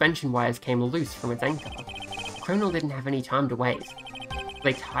of the suspension wires came loose from its anchor. The criminal didn't have any time to waste.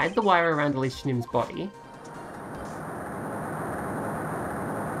 They tied the wire around Alicia Nim's body.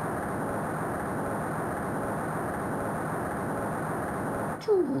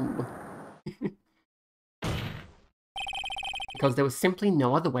 Because there was simply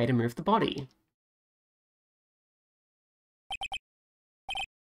no other way to move the body.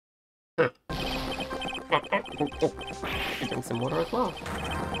 Drink some water as well.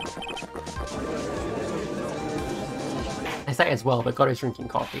 I say as well, but Goto's drinking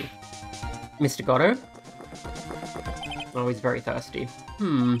coffee. Mr. Goto? Oh, he's very thirsty.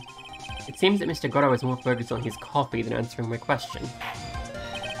 It seems that Mr. Goto is more focused on his coffee than answering my question.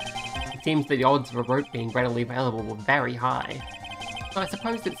 It seems that the odds of a rope being readily available were very high. So I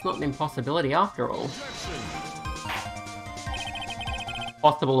suppose it's not an impossibility after all.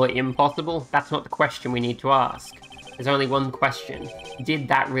 Possible or impossible? That's not the question we need to ask. There's only one question. Did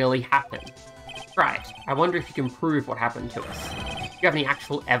that really happen? Right, I wonder if you can prove what happened to us. Do you have any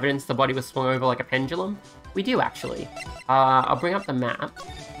actual evidence the body was swung over like a pendulum? We do, actually. I'll bring up the map.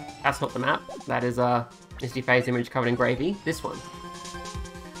 That's not the map. That is Misty Faye's image covered in gravy. This one.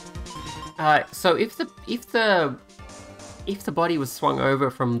 So if the body was swung over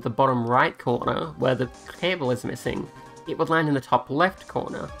from the bottom right corner, where the cable is missing, it would land in the top left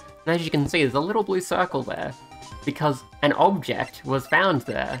corner. And as you can see, there's a little blue circle there, because an object was found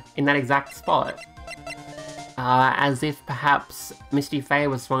there, in that exact spot. As if perhaps Misty Faye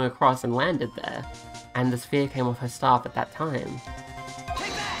was swung across and landed there, and the sphere came off her staff at that time.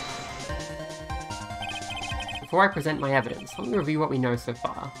 Before I present my evidence, let me review what we know so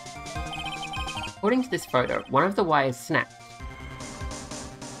far. According to this photo, one of the wires snapped.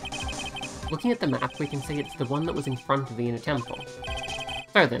 Looking at the map, we can see it's the one that was in front of the inner temple.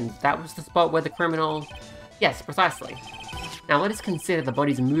 So then, that was the spot where the criminal... Yes, precisely. Now let us consider the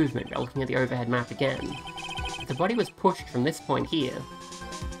body's movement by looking at the overhead map again. If the body was pushed from this point here,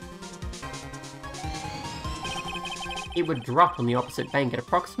 it would drop on the opposite bank at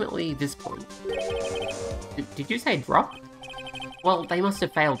approximately this point. Did you say drop? Well, they must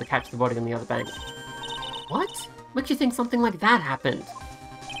have failed to catch the body on the other bank. What? Makes you think something like that happened?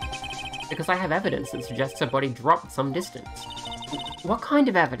 Because I have evidence that suggests a body dropped some distance. What kind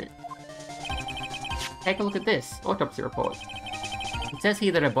of evidence? Take a look at this autopsy report. It says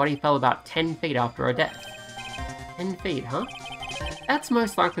here that her body fell about 10 feet after her death. 10 feet, huh? That's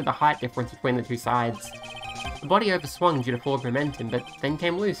most likely the height difference between the two sides. The body overswung due to forward momentum, but then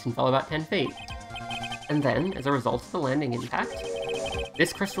came loose and fell about 10 feet. And then, as a result of the landing impact,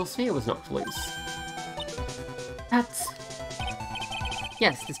 this crystal sphere was knocked loose. That's...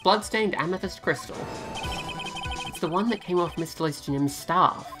 Yes, this blood-stained amethyst crystal. It's the one that came off Miss Alicia Nim's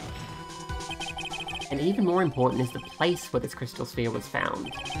staff. And even more important is the place where this crystal sphere was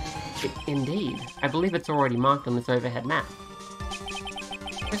found. Indeed, I believe it's already marked on this overhead map.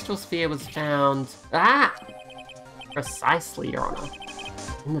 The crystal sphere was found... Ah! Precisely, Your Honor.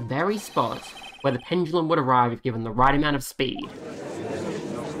 In the very spot where the pendulum would arrive if given the right amount of speed.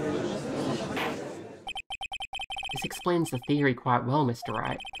 This explains the theory quite well, Mr.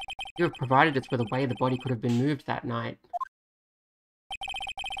 Wright. You have provided us with a way the body could have been moved that night.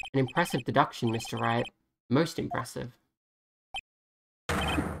 An impressive deduction, Mr. Wright. Most impressive.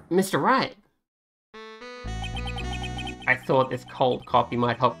 Mr. Wright! I thought this cold coffee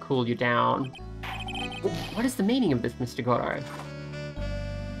might help cool you down. What is the meaning of this, Mr. Goto?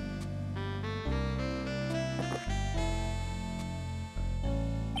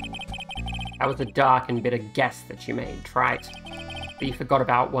 That was a dark and bitter guess that you made, right? But you forgot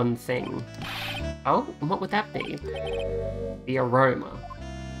about one thing. Oh, and what would that be? The aroma.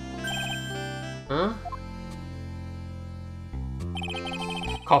 Huh?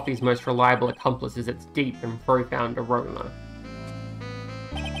 Coffee's most reliable accomplice is its deep and profound aroma.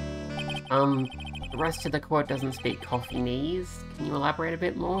 The rest of the quote doesn't speak Coffeenese. Can you elaborate a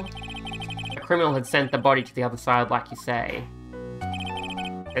bit more? A criminal had sent the body to the other side, like you say.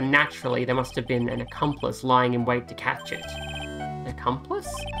 And naturally, there must have been an accomplice lying in wait to catch it. An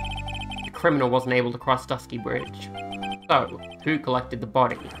accomplice? The criminal wasn't able to cross Dusky Bridge. So, who collected the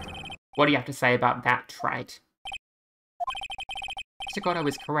body? What do you have to say about that, Trite? Mr. Goddard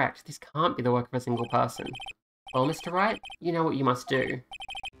is correct. This can't be the work of a single person. Well, Mr. Wright, you know what you must do.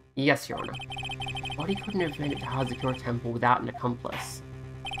 Yes, Your Honor. The body couldn't have made it to Hazakura Temple without an accomplice.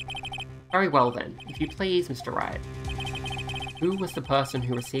 Very well then. If you please, Mr. Wright. Who was the person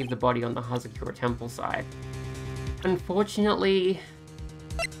who received the body on the Hazakura Temple side? Unfortunately,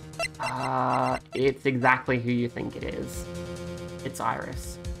 it's exactly who you think it is. It's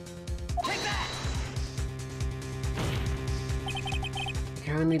Iris. Take that! It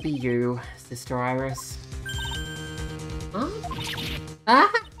can only be you, Sister Iris. Huh?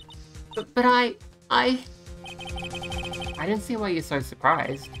 Ah! But I didn't see why you're so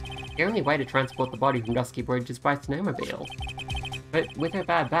surprised. The only way to transport the body from Dusky Bridge is by snowmobile. But with her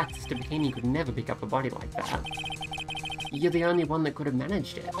bad back, Sister Bikini could never pick up a body like that. You're the only one that could have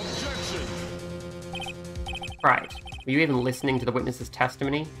managed it. Objection! Right. Were you even listening to the witness's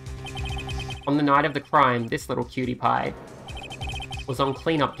testimony? On the night of the crime, this little cutie pie was on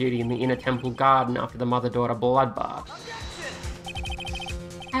cleanup duty in the inner temple garden after the mother-daughter bloodbath.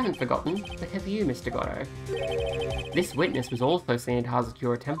 I haven't forgotten, but have you, Mr. Goto? This witness was also seen at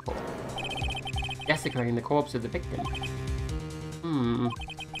Hazakura Temple, desecrating the corpse of the victim.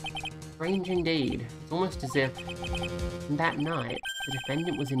 Strange indeed. It's almost as if, that night, the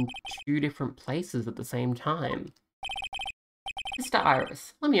defendant was in two different places at the same time. Mr.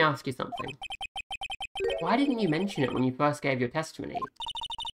 Iris, let me ask you something. Why didn't you mention it when you first gave your testimony?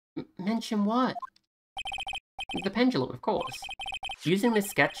 Mention what? The pendulum, of course. Using this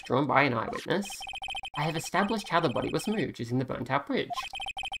sketch drawn by an eyewitness, I have established how the body was moved using the burnt-out bridge.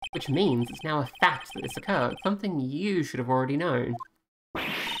 Which means it's now a fact that this occurred, something you should have already known.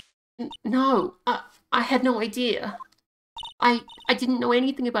 No, I had no idea. I didn't know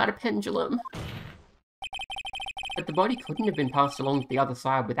anything about a pendulum. But the body couldn't have been passed along to the other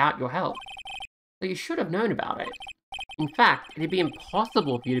side without your help. So you should have known about it. In fact, it'd be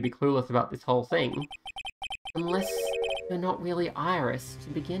impossible for you to be clueless about this whole thing. Unless you're not really Iris to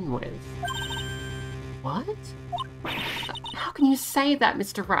begin with. What? How can you say that,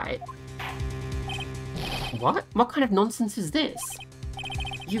 Mr. Wright? What? What kind of nonsense is this?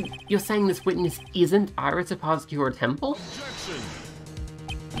 You're saying this witness isn't Iris of Hazakura Temple? Objection!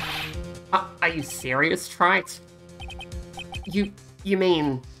 Are you serious, Trite? You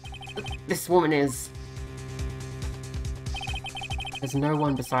mean this woman is... There's no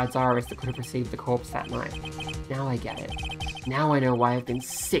one besides Iris that could have received the corpse that night. Now I get it. Now I know why I've been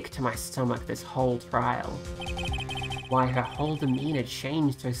sick to my stomach this whole trial. Why her whole demeanor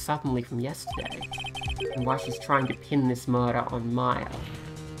changed so suddenly from yesterday. And why she's trying to pin this murder on Maya.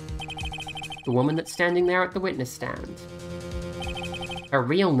 The woman that's standing there at the witness stand. Her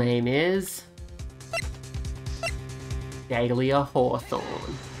real name is... Dahlia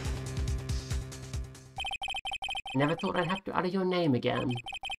Hawthorne. Never thought I'd have to utter your name again,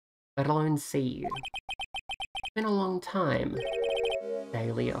 let alone see you. It's been a long time,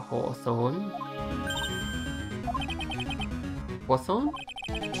 Dahlia Hawthorne. Hawthorne?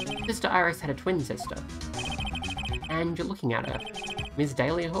 Sister Iris had a twin sister. And you're looking at her, Ms.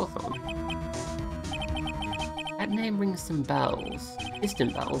 Dahlia Hawthorne. That name rings some bells.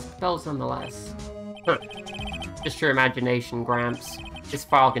 Distant bells, but bells nonetheless. Huh. Just your imagination, Gramps. This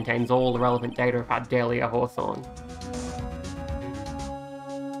file contains all the relevant data about Dahlia Hawthorne.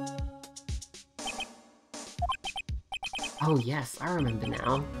 Oh yes, I remember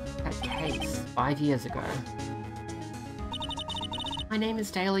now. That case, 5 years ago. My name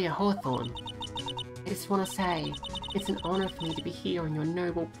is Dahlia Hawthorne. I just want to say, it's an honor for me to be here in your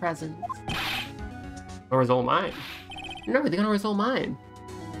noble presence. The honor is all mine. No, the honor is all mine.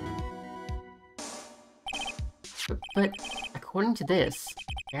 But according to this,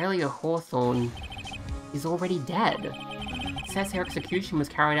 Dahlia Hawthorne is already dead. It says her execution was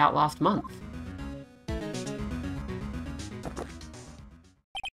carried out last month.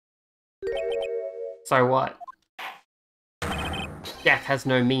 So what? Death has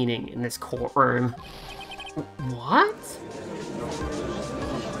no meaning in this courtroom. What?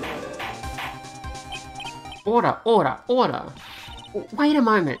 Order, order, order! Wait a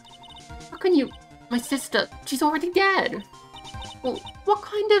moment. How can you... My sister, she's already dead! Well, what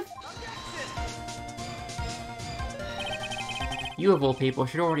kind of... You of all people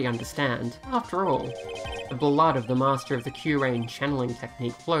should already understand. After all, the blood of the master of the Q-Rain channeling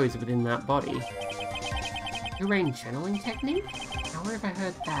technique flows within that body. Q-Rain channeling technique? Now where have I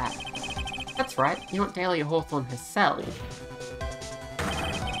heard that? That's right, you're not Dahlia Hawthorne herself.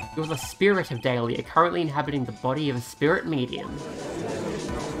 You're the spirit of Dahlia, currently inhabiting the body of a spirit medium.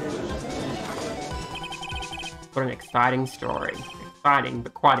 What an exciting story. Exciting,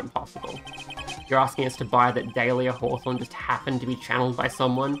 but quite impossible. You're asking us to buy that Dahlia Hawthorne just happened to be channeled by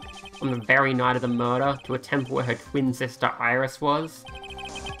someone on the very night of the murder to a temple where her twin sister Iris was?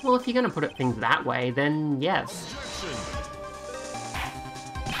 Well, if you're gonna put it things that way, then yes.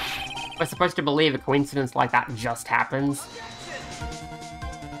 We're supposed to believe a coincidence like that just happens.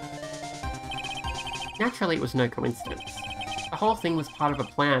 Naturally, it was no coincidence. The whole thing was part of a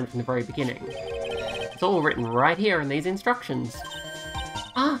plan from the very beginning. It's all written right here in these instructions.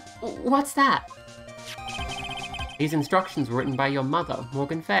 Ah, what's that? These instructions were written by your mother,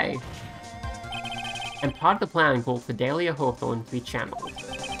 Morgan Fay. And part of the plan called for Dahlia Hawthorne to be channeled.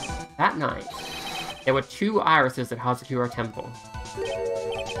 That night, there were 2 irises at Hazakura Temple.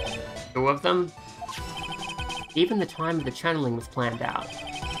 2 of them? Even the time of the channeling was planned out.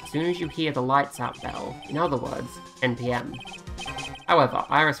 As soon as you hear the lights out bell, in other words, 10 PM. However,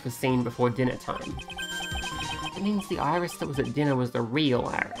 Iris was seen before dinner time. It means the Iris that was at dinner was the real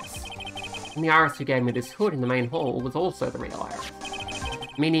Iris. And the Iris who gave me this hood in the main hall was also the real Iris.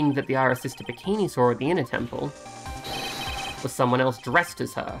 Meaning that the Iris Sister Bikini saw at the inner temple was someone else dressed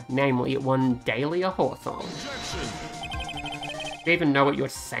as her, namely one Dahlia Hawthorne. Do you even know what you're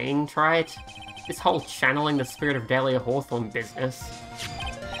saying, Trite? This whole channeling the spirit of Dahlia Hawthorne business.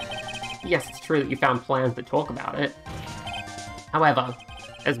 Yes, it's true that you found plans that talk about it. However,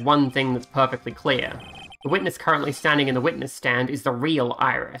 there's one thing that's perfectly clear. The witness currently standing in the witness stand is the real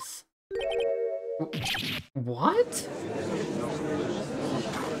Iris. What?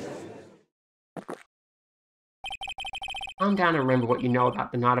 Calm down and remember what you know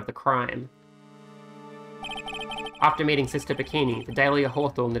about the night of the crime. After meeting Sister Bikini, the Dahlia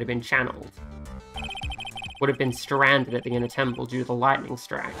Hawthorne that had been channeled would have been stranded at the inner temple due to the lightning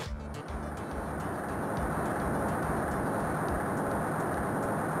strike.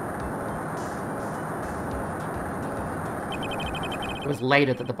 It was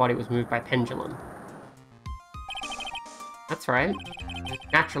later that the body was moved by pendulum. That's right.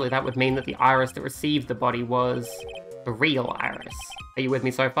 Naturally, that would mean that the Iris that received the body was the real Iris. Are you with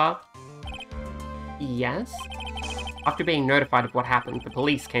me so far? Yes? After being notified of what happened, the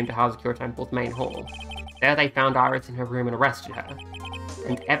police came to Hazakura Temple's main hall. There they found Iris in her room and arrested her.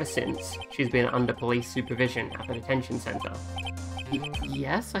 And ever since, she's been under police supervision at the detention center.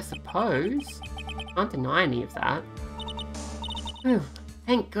 Yes, I suppose. Can't deny any of that. Whew,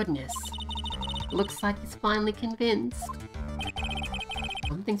 thank goodness. Looks like he's finally convinced.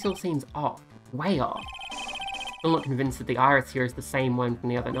 Something still seems off. Way off. Still not convinced that the Iris here is the same one from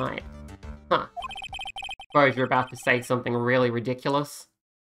the other night. Huh. Suppose you're about to say something really ridiculous?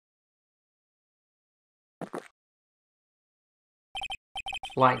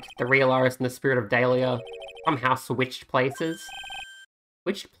 Like, the real Iris and the spirit of Dahlia somehow switched places?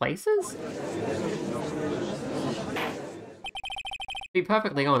 Switched places? To be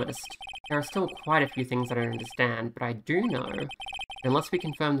perfectly honest, there are still quite a few things I don't understand, but I do know that unless we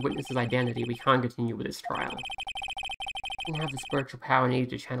confirm the witness's identity, we can't continue with this trial. We don't have the spiritual power needed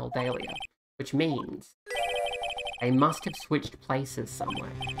to channel Dahlia, which means they must have switched places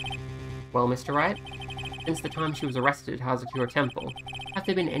somewhere. Well, Mr. Wright, since the time she was arrested at Hazakura Temple, have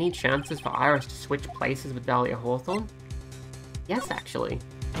there been any chances for Iris to switch places with Dahlia Hawthorne? Yes, actually.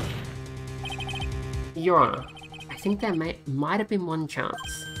 Your Honor, I think there might have been one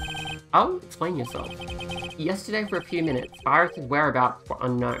chance. Oh, explain yourself. Yesterday for a few minutes, Iris's whereabouts were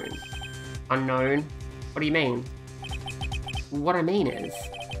unknown. Unknown? What do you mean? What I mean is,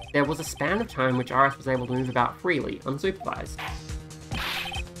 there was a span of time which Iris was able to move about freely, unsupervised.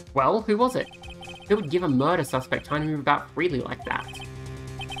 Well, who was it? Who would give a murder suspect time to move about freely like that?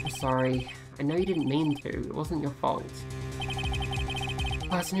 I'm sorry. I know you didn't mean to. It wasn't your fault. The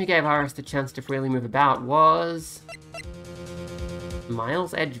person who gave Iris the chance to freely move about was...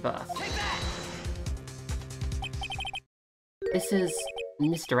 Miles Edgeworth. This is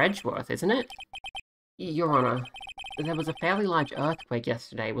Mr. Edgeworth, isn't it? Your Honor, there was a fairly large earthquake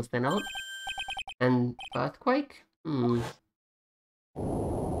yesterday, was there not? An earthquake?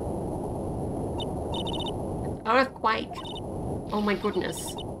 Earthquake! Oh my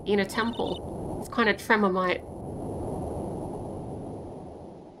goodness, in a temple. This kind of tremor might...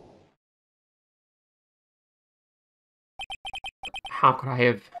 How could I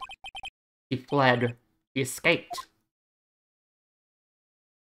have... He fled. He escaped.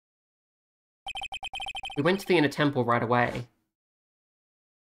 We went to the inner temple right away.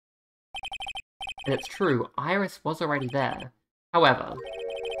 And it's true, Iris was already there. However,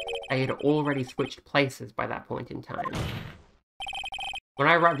 they had already switched places by that point in time. When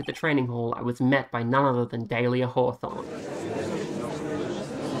I arrived at the training hall, I was met by none other than Dahlia Hawthorne.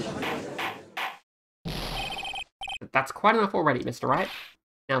 That's quite enough already, Mr. Wright.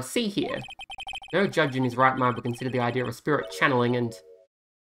 Now see here. No judge in his right mind would consider the idea of a spirit channeling and...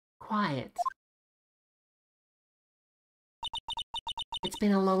 Quiet. It's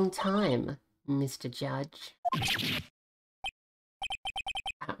been a long time, Mr. Judge.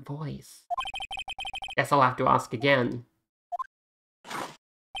 That voice. Guess I'll have to ask again.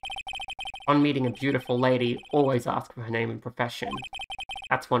 On meeting a beautiful lady, always ask for her name and profession.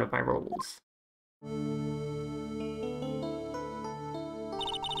 That's one of my rules.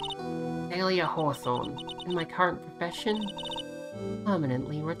 Dahlia Hawthorne. In my current profession,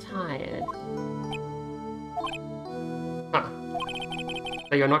 permanently retired. Huh.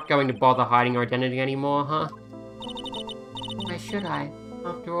 So you're not going to bother hiding your identity anymore, huh? Why should I?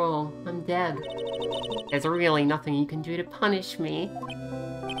 After all, I'm dead. There's really nothing you can do to punish me.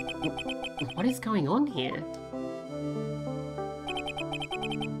 What is going on here?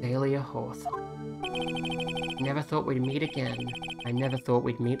 Dahlia Hawthorne. Never thought we'd meet again. I never thought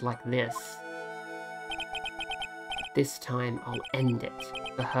we'd meet like this. This time, I'll end it.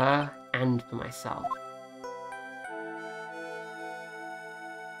 For her and for myself.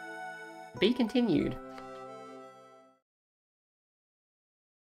 To be continued.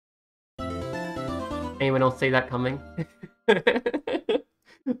 Anyone else see that coming?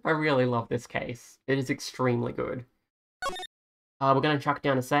 I really love this case. It is extremely good. We're going to chuck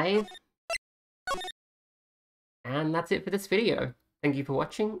down a save. And that's it for this video. Thank you for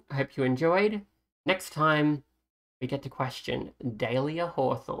watching. I hope you enjoyed. Next time, we get to question Dahlia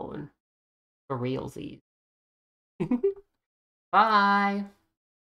Hawthorne for realsies. Bye!